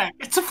flashback.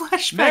 It's a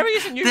flashback. Mary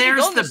isn't usually There's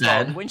gone the this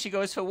bed. long when she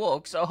goes for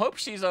walks. I hope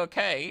she's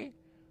okay.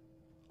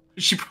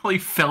 She probably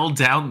fell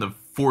down the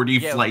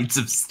 40 flights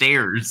of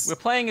stairs. We're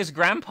playing as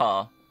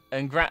Grandpa,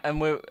 and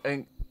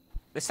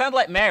they sound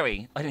like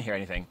Mary. I didn't hear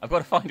anything. I've got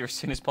to find her as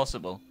soon as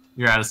possible.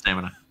 You're out of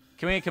stamina.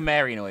 Can we make a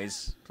Mary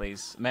noise,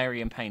 please?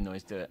 Mary and pain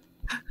noise. Do it.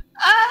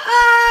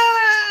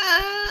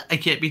 I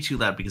can't be too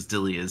loud because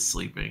Dilly is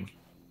sleeping.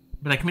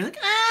 But I can be like,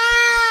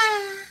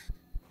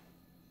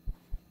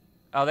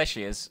 Oh, there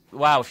she is.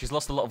 Wow, she's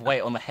lost a lot of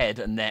weight on the head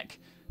and neck.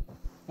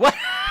 What?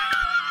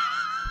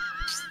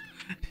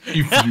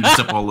 You've used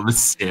up all of his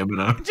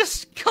stamina.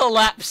 Just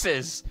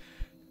collapses.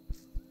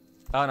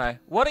 Oh no.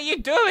 What are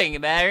you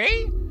doing,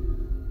 Mary?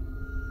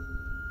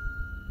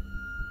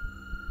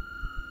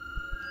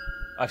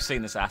 I've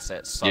seen this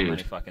asset so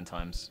many fucking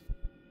times.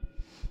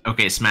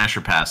 Okay, smash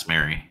or pass,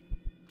 Mary.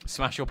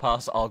 Smash or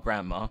pass our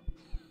grandma.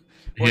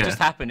 What just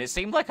happened? It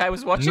seemed like I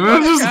was watching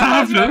What just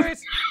happened?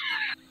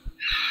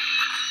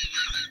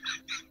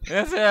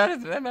 That's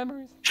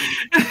memories.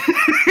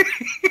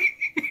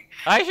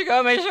 I should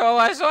go make sure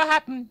I saw it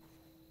happen.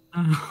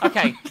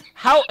 Okay,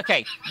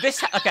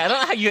 this. Okay, I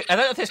don't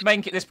know if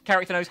this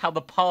character knows how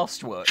the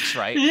past works,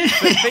 right?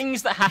 But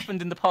things that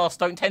happened in the past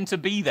don't tend to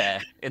be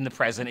there in the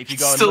present. If you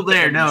go, It's still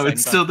there. No,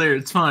 it's still there.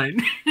 It's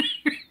fine.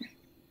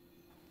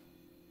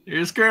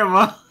 Here's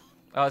Grandma.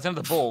 Oh, it's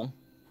under the ball.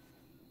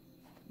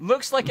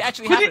 Looks like it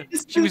actually happened.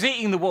 She was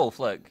eating the wolf.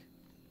 Look.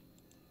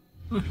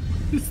 What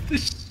is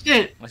this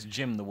shit? That's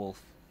Jim the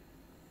wolf.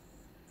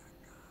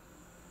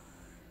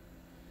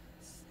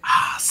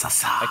 Ah,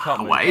 Sasa. I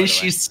can't move,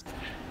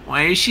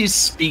 Why is she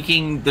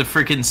speaking the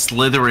freaking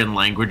Slytherin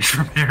language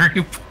from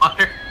Harry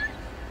Potter?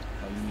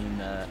 Oh, you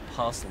mean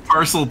parcel tongue?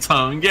 Parcel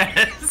tongue,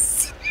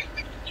 yes.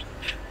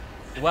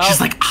 Well,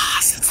 she's like,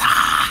 Sasa.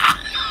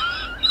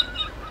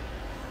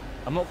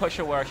 I'm not quite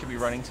sure where I should be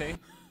running to.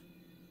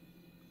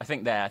 I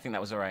think that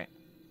was alright.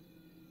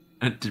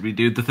 Did we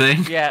do the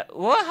thing? Yeah.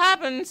 What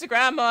happened to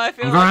Grandma? I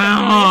feel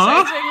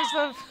Grandma. like I'm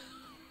stuff.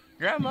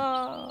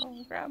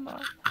 Grandma.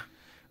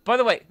 By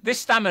the way, this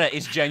stamina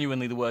is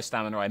genuinely the worst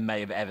stamina I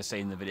may have ever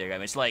seen in the video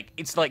game. It's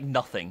like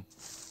nothing.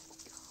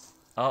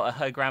 Oh, I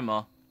heard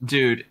Grandma.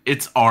 Dude,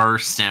 it's our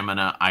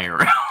stamina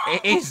IRL.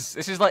 It is.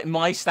 This is like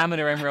my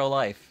stamina in real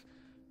life.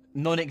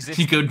 Non-existent.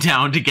 You go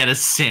down to get a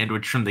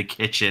sandwich from the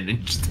kitchen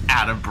and just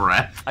out of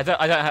breath. I don't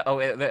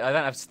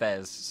have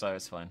stairs, so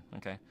it's fine.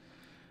 Okay.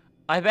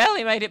 I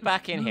barely made it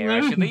back in here.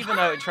 I should leave a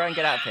note and try and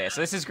get out of here.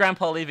 So this is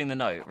Grandpa leaving the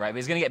note, right? But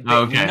he's gonna get bitten.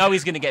 Okay. You know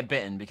he's gonna get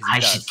bitten because he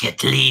does.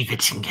 should leave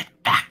it and get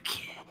back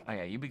here. Oh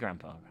yeah, you be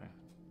Grandpa. Okay.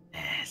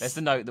 Yes. There's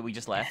the note that we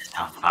just left.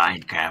 I'll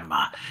find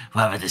Grandma.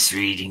 Whoever this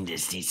reading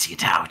this needs to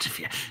get out of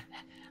here.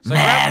 So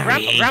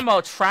Mary!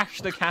 Grandma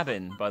trashed the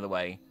cabin, by the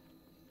way.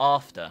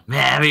 After.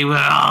 Mary, where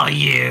are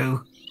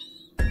you?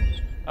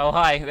 Oh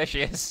hi, there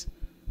she is.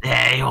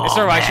 There you are, It's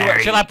alright,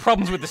 Mary. she'll have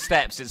problems with the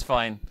steps, it's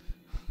fine.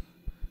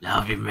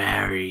 Love you,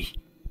 Mary.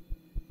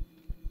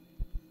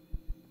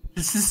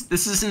 This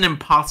is an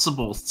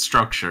impossible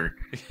structure.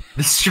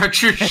 The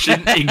structure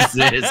shouldn't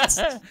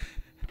exist.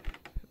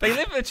 They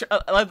live in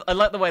I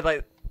like the way,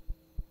 like,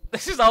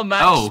 this is our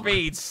max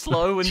speed,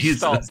 slow and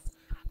stop.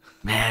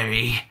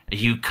 Mary, are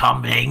you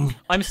coming?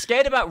 I'm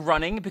scared about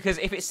running because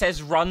if it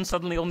says run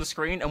suddenly on the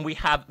screen and we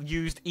have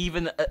used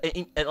even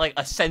like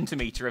a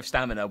centimeter of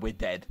stamina, we're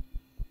dead.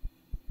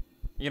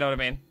 You know what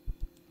I mean?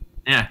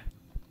 Yeah.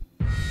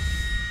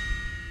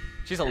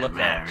 She's a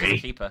looker. She's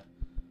a keeper.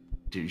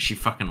 Dude, she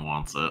fucking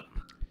wants it.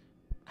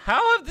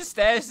 How have the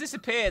stairs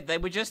disappeared? They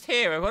were just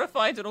here. I've got to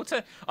find an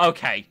alter.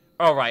 Okay,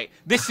 all right.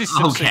 This is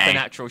some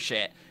supernatural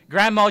shit.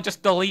 Grandma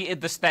just deleted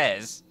the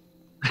stairs.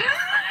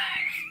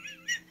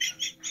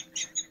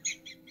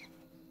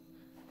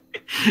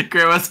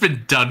 Grandma's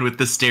been done with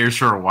the stairs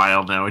for a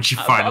while now, and she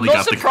finally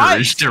got the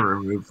courage to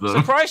remove them.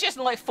 Surprised she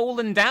hasn't, like,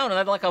 fallen down and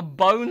had, like, a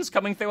bones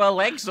coming through her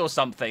legs or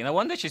something. No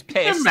wonder she's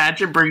pissed. Can you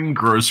imagine bringing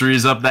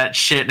groceries up that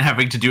shit and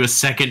having to do a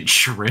second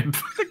trip?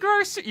 The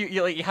grocery...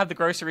 You have the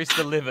groceries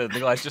delivered.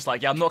 The guy's just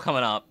like, yeah, I'm not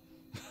coming up.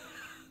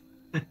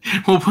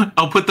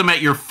 I'll put them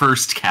at your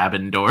first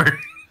cabin door.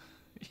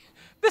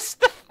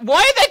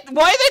 Why are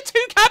there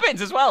two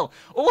cabins as well?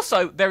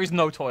 Also, there is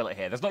no toilet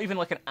here. There's not even,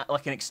 like,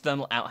 an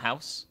external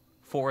outhouse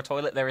for a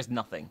toilet. There is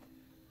nothing.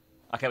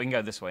 Okay, we can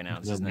go this way now.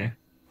 This is new.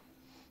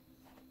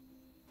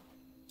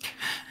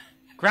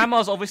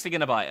 Grandma's obviously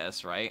gonna bite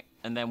us, right?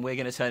 And then we're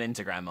gonna turn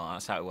into Grandma.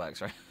 That's how it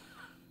works, right?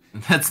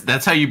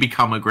 That's how you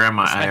become a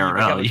grandma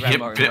IRL. You get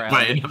bit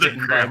by another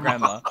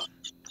grandma.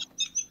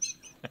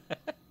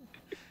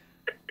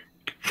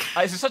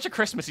 It's such a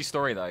Christmassy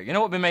story, though. You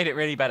know what made it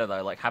really better,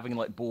 though? Like having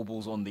like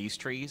baubles on these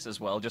trees as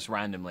well, just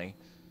randomly.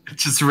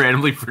 Just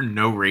randomly for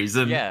no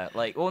reason. Yeah,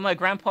 like, well, my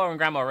grandpa and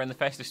grandma were in the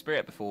festive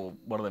spirit before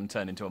one of them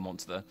turned into a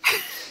monster.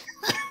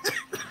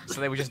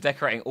 So they were just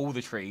decorating all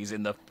the trees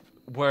in the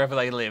wherever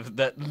they live,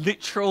 the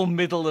literal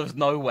middle of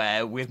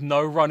nowhere with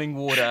no running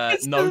water,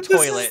 no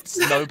toilets,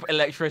 no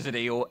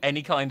electricity, or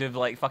any kind of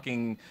like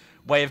fucking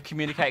way of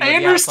communicating. I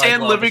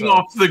understand living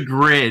off the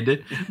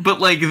grid, but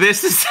like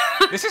this is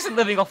this isn't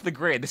living off the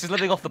grid. This is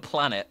living off the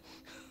planet.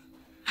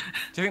 Do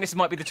you think this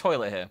might be the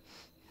toilet here?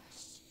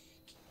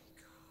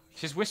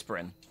 She's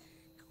whispering.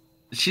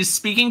 She's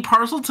speaking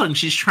parcel tongue.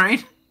 She's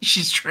trying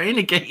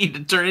to get you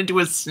to turn into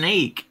a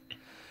snake.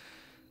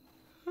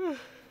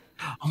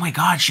 Oh my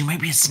god, she might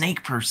be a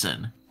snake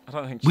person. I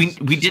don't think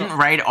we didn't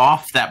write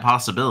off that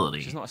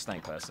possibility. She's not a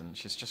snake person.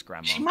 She's just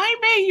Grandma. She might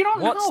be. You don't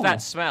know. What's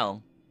that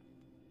smell?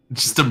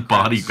 Just a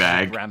body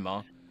bag.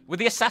 Grandma. With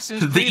the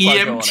Assassin's The Creed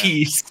logo on it.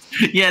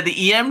 EMTs. Yeah, the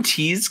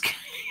EMTs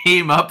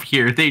came up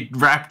here. They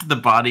wrapped the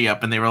body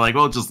up and they were like,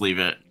 "Well, just leave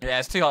it." Yeah,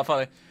 it's too hot for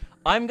me.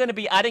 I'm going to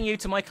be adding you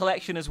to my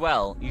collection as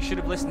well. You should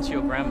have listened to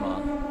your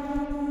grandma.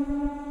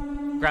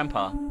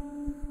 Grandpa.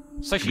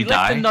 So she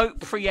left a note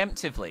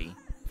preemptively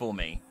for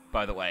me,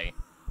 by the way.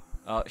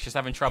 She's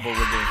having trouble with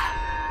the...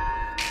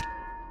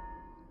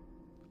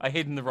 I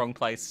hid in the wrong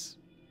place,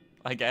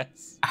 I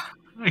guess.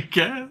 I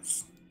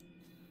guess.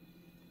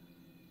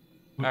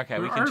 Okay,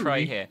 we can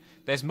try here.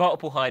 There's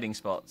multiple hiding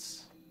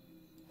spots,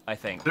 I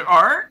think. There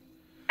are?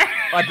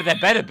 But there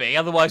better be,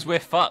 otherwise we're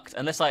fucked.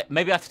 Unless, like,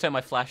 maybe I have to turn my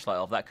flashlight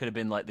off. That could have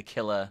been, like, the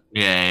killer.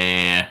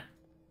 Yeah.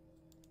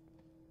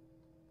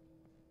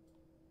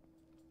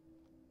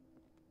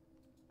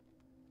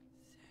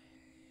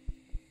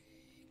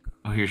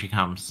 Oh, here she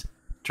comes.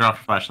 Turn off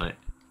your flashlight.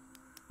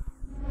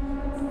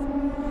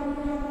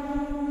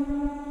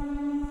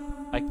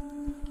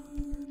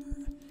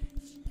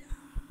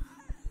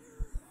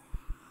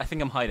 I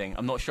think I'm hiding.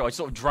 I'm not sure. I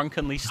sort of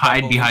drunkenly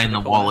stumbled. Hide behind the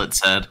wall, it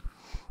said.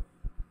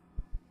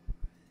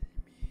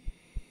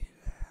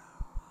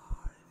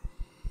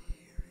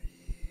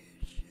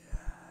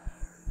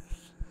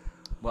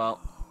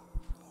 Well,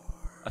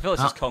 I feel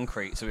this is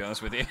concrete, to be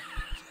honest with you.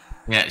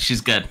 Yeah,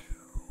 she's good.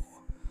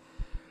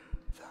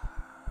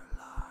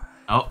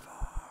 Oh.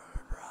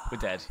 We're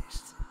dead.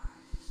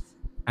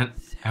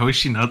 How is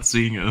she not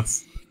seeing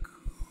us?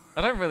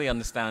 I don't really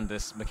understand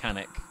this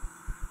mechanic.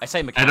 I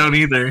say mechanic. I don't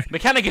either.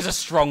 Mechanic is a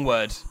strong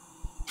word.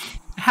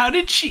 How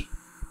did she...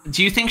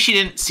 Do you think she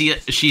didn't see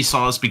it? She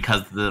saw us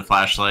because of the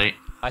flashlight?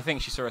 I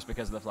think she saw us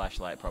because of the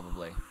flashlight,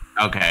 probably.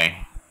 Okay.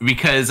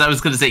 Because I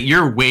was going to say,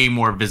 you're way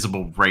more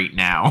visible right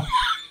now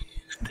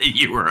than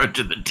you were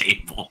under the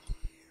table.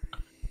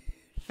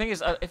 The thing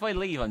is, if I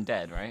leave, I'm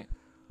dead, right?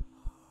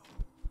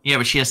 Yeah,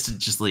 but she has to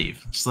just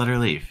leave. Just let her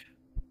leave.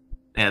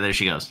 Yeah, there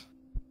she goes.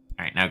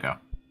 Alright, now go.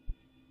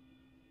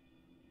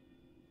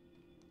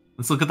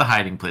 Let's look at the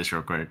hiding place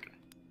real quick.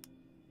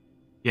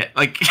 Yeah,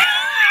 like...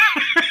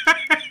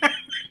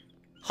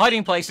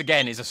 Hiding place,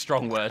 again, is a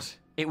strong word.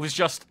 It was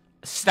just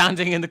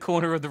standing in the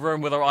corner of the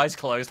room with her eyes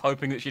closed,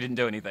 hoping that she didn't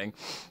do anything.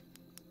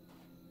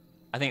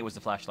 I think it was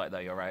the flashlight, though,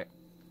 you're right.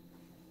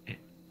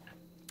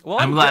 Well,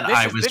 I'm glad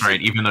I was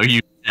right, even though you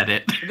said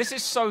it. This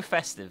is so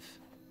festive.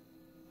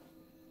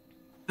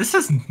 This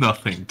has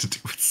nothing to do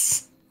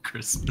with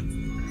Christmas.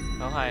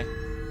 Oh, hi.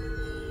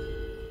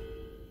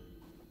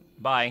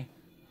 Bye.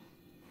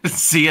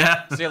 See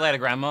ya. See you later,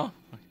 Grandma.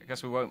 I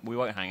guess we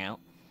won't hang out.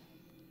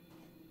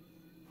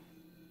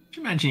 Could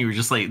you imagine you were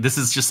just like, this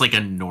is just like a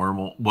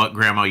normal, what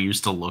Grandma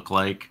used to look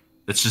like?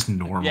 That's just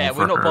normal for her. Yeah,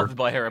 we're not bothered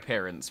by her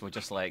appearance. We're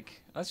just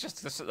like, that's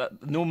just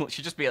normal.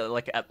 She'd just be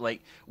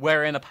like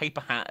wearing a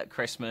paper hat at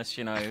Christmas,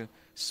 you know,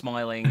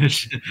 smiling.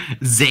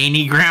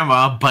 Zany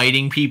grandma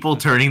biting people,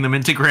 turning them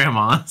into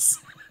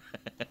grandmas.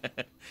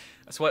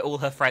 That's why all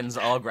her friends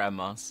are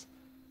grandmas.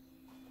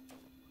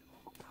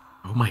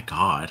 Oh my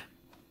god.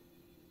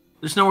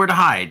 There's nowhere to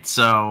hide,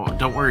 so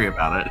don't worry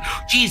about it.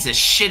 Jesus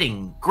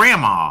shitting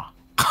grandma.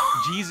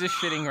 Jesus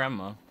shitting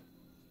grandma.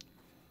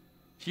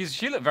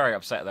 She looked very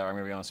upset though, I'm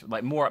gonna be honest.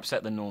 Like more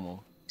upset than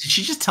normal. Did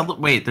she just tell it?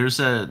 Wait, is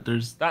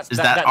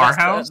that our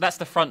house? That's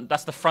the front.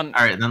 That's the front.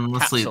 All right, then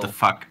let's leave the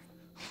fuck.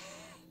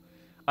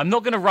 I'm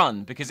not gonna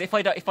run because if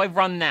I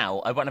run now,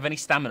 I won't have any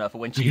stamina for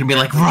when she. You're gonna be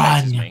like,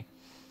 run. Me.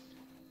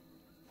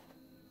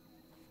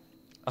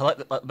 I like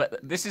that, but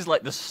this is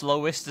like the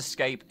slowest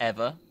escape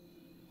ever.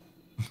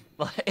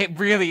 Like, it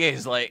really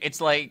is. Like it's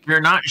like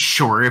you're not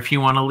sure if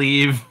you want to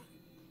leave.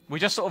 We're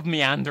just sort of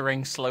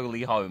meandering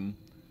slowly home.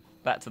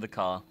 Back to the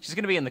car. She's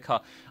going to be in the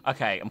car.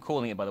 Okay, I'm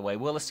calling it, by the way.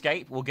 We'll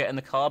escape, we'll get in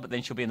the car, but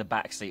then she'll be in the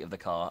back seat of the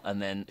car,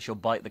 and then she'll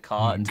bite the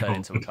car and turn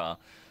into a car.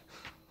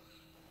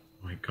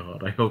 Oh my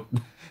god, I hope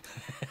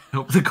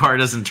the car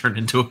doesn't turn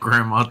into a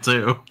grandma,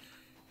 too.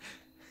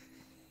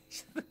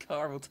 The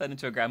car will turn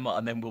into a grandma,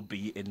 and then we'll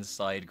be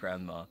inside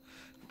grandma.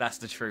 That's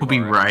the true. We'll be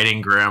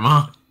riding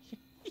grandma.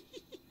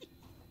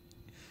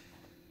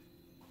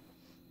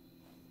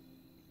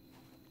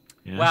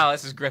 Yeah. Wow,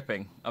 this is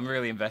gripping. I'm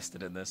really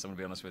invested in this, I'm going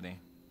to be honest with you.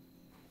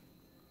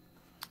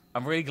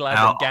 I'm really glad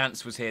that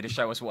Gantz was here to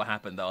show us what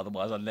happened, though.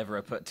 Otherwise, I'd never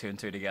have put 2 and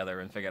 2 together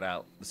and figured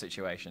out the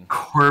situation.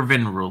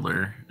 Corbin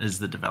Ruler is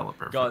the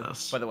developer for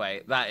this. By the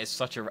way, that is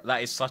such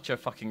a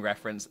fucking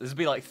reference. There'll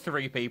be like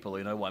 3 people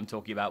who know what I'm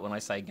talking about when I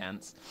say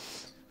Gantz.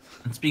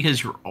 It's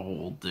because you're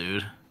old,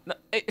 dude. No,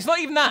 it's not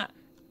even that.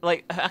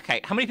 Like,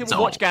 okay, how many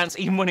people watched Gantz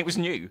even when it was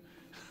new?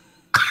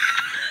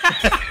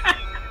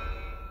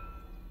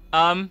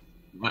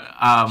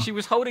 She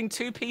was holding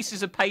 2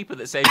 pieces of paper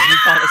that says "You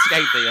can't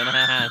escape me" on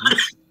her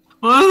hands.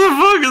 What the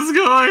fuck is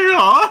going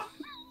on?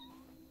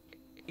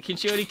 Can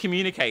she only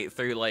communicate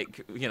through,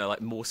 like, you know,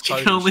 like Morse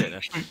code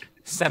and shit?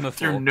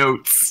 Semaphore. Through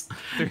notes.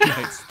 Through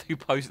notes.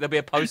 There'll be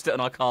a post-it on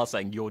our car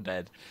saying, "You're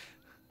dead."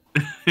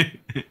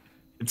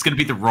 It's gonna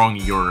be the wrong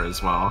 "you're"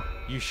 as well.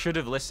 You should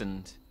have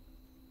listened.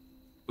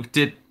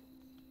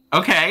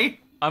 Okay.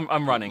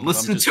 I'm running.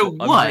 Listen to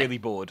what? I'm really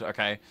bored,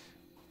 okay?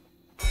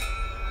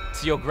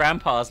 To your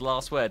grandpa's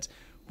last words.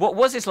 What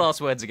was his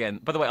last words again?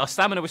 By the way, our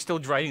stamina was still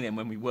draining them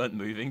when we weren't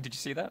moving. Did you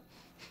see that?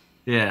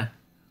 Yeah.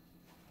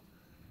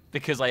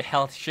 Because I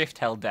shift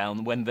held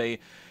down when they...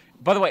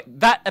 By the way,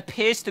 that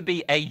appears to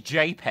be a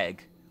JPEG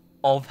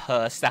of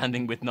her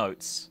standing with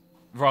notes,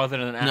 rather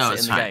than an asset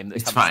in the game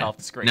that covers half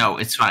the screen. No,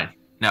 it's fine.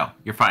 No,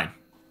 you're fine.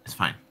 It's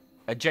fine.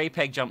 A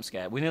JPEG jump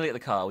scare. We're nearly at the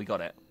car. We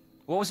got it.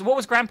 What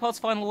was Grandpa's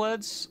final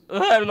words?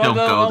 Don't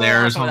go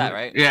there. Something like that,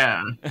 right?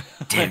 Yeah.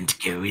 Don't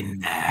go in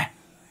there.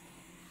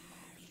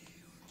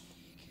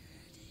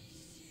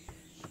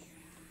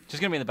 She's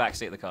going to be in the back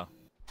seat of the car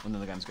when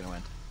the game's going to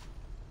end.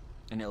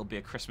 And it'll be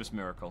a Christmas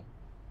miracle.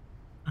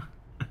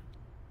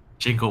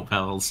 Jingle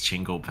bells,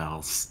 jingle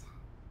bells.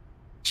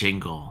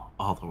 Jingle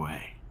all the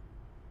way.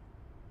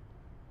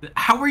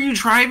 How are you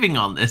driving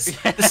on this?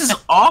 This is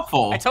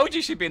awful. I told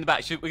you she'd be in the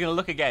back. We're going to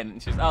look again.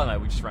 And she's, oh no,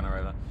 we just ran her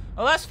over.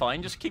 Oh, that's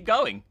fine. Just keep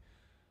going.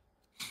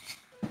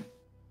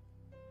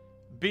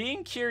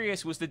 Being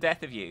curious was the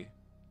death of you.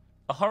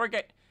 A horror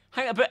game...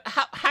 Hang on, but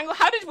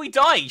how did we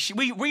die?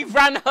 We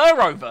ran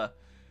her over.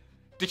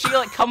 Did she,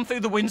 like, come through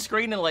the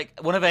windscreen and, like,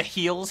 one of her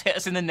heels hit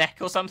us in the neck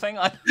or something?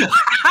 That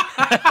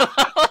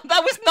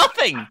was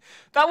nothing.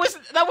 That was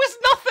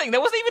nothing.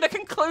 There wasn't even a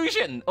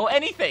conclusion or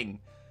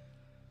anything.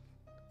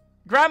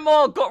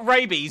 Grandma got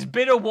rabies,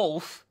 bit a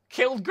wolf,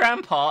 killed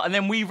Grandpa, and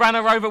then we ran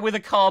her over with a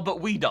car,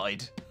 but we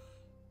died.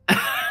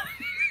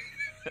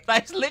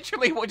 That's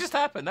literally what just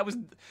happened. That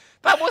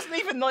wasn't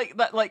even like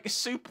that. Like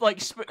soup. Like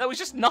that was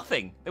just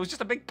nothing. It was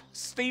just a big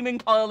steaming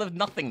pile of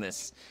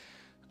nothingness.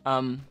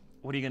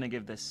 What are you gonna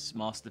give this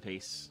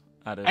masterpiece?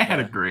 Out of, I had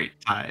a great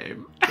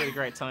time. You had a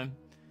great time.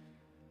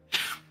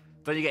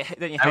 Don't you hate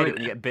it when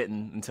you get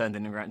bitten and turned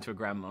into a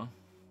grandma?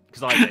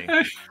 Because I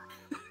do.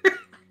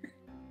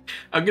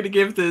 I'm gonna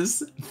give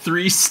this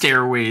 3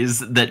 stairways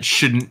that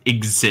shouldn't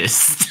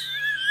exist.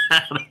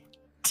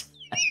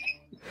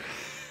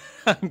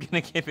 I'm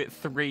gonna give it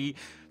 3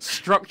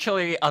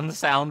 structurally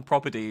unsound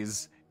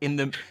properties in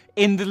the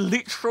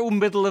literal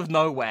middle of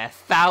nowhere,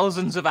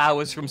 thousands of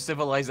hours from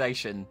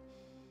civilization.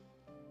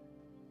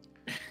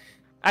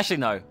 Actually,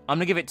 no. I'm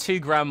gonna give it 2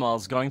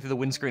 grandmas going through the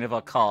windscreen of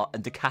our car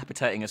and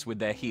decapitating us with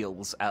their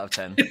heels out of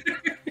 10.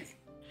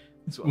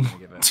 That's what I'm gonna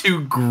give it.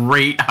 2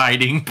 great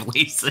hiding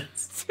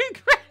places. 2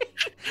 great.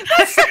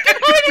 That second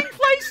hiding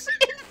place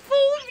in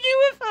full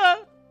view of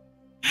her.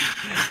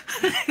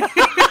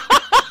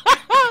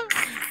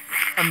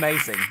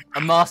 Amazing.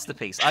 A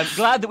masterpiece. I'm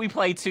glad that we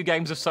played 2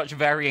 games of such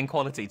varying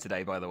quality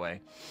today, by the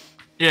way.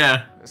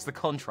 Yeah. It's the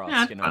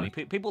contrast, you know.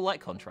 People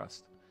like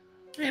contrast.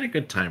 I had a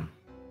good time.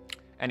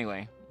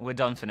 Anyway, we're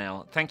done for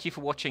now. Thank you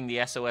for watching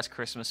the SOS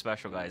Christmas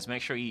special, guys.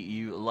 Make sure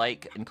you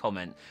like and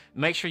comment.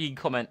 Make sure you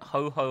comment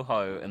ho ho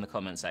ho in the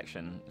comment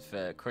section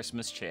for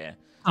Christmas cheer.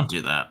 Don't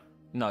do that.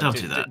 No, don't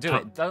do that. Do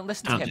it. Don't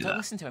listen to him. Don't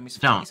listen to him. He's a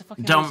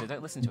fucking don't loser.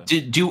 Don't listen to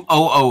him. Do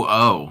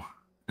O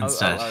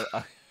instead.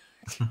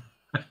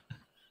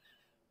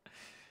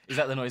 Is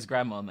that the noise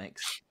Grandma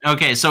makes?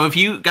 Okay, so if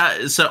you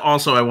got... So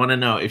also, I want to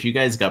know, if you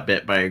guys got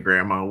bit by a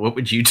grandma, what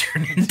would you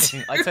turn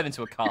into? I'd turn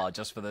into a car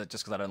just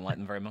because I don't like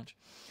them very much.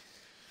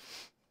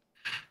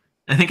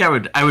 I think I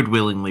would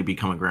willingly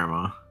become a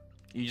grandma.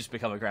 You just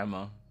become a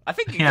grandma. I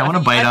think. I want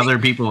to bite other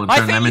people and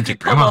turn them into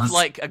grandmas. Pull off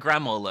like a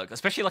grandma look,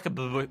 especially like a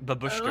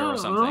babushka or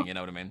something. You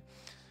know what I mean?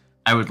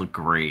 I would look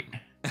great.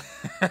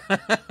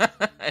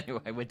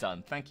 Anyway, we're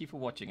done. Thank you for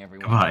watching,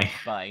 everyone.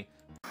 Bye.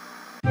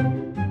 Bye.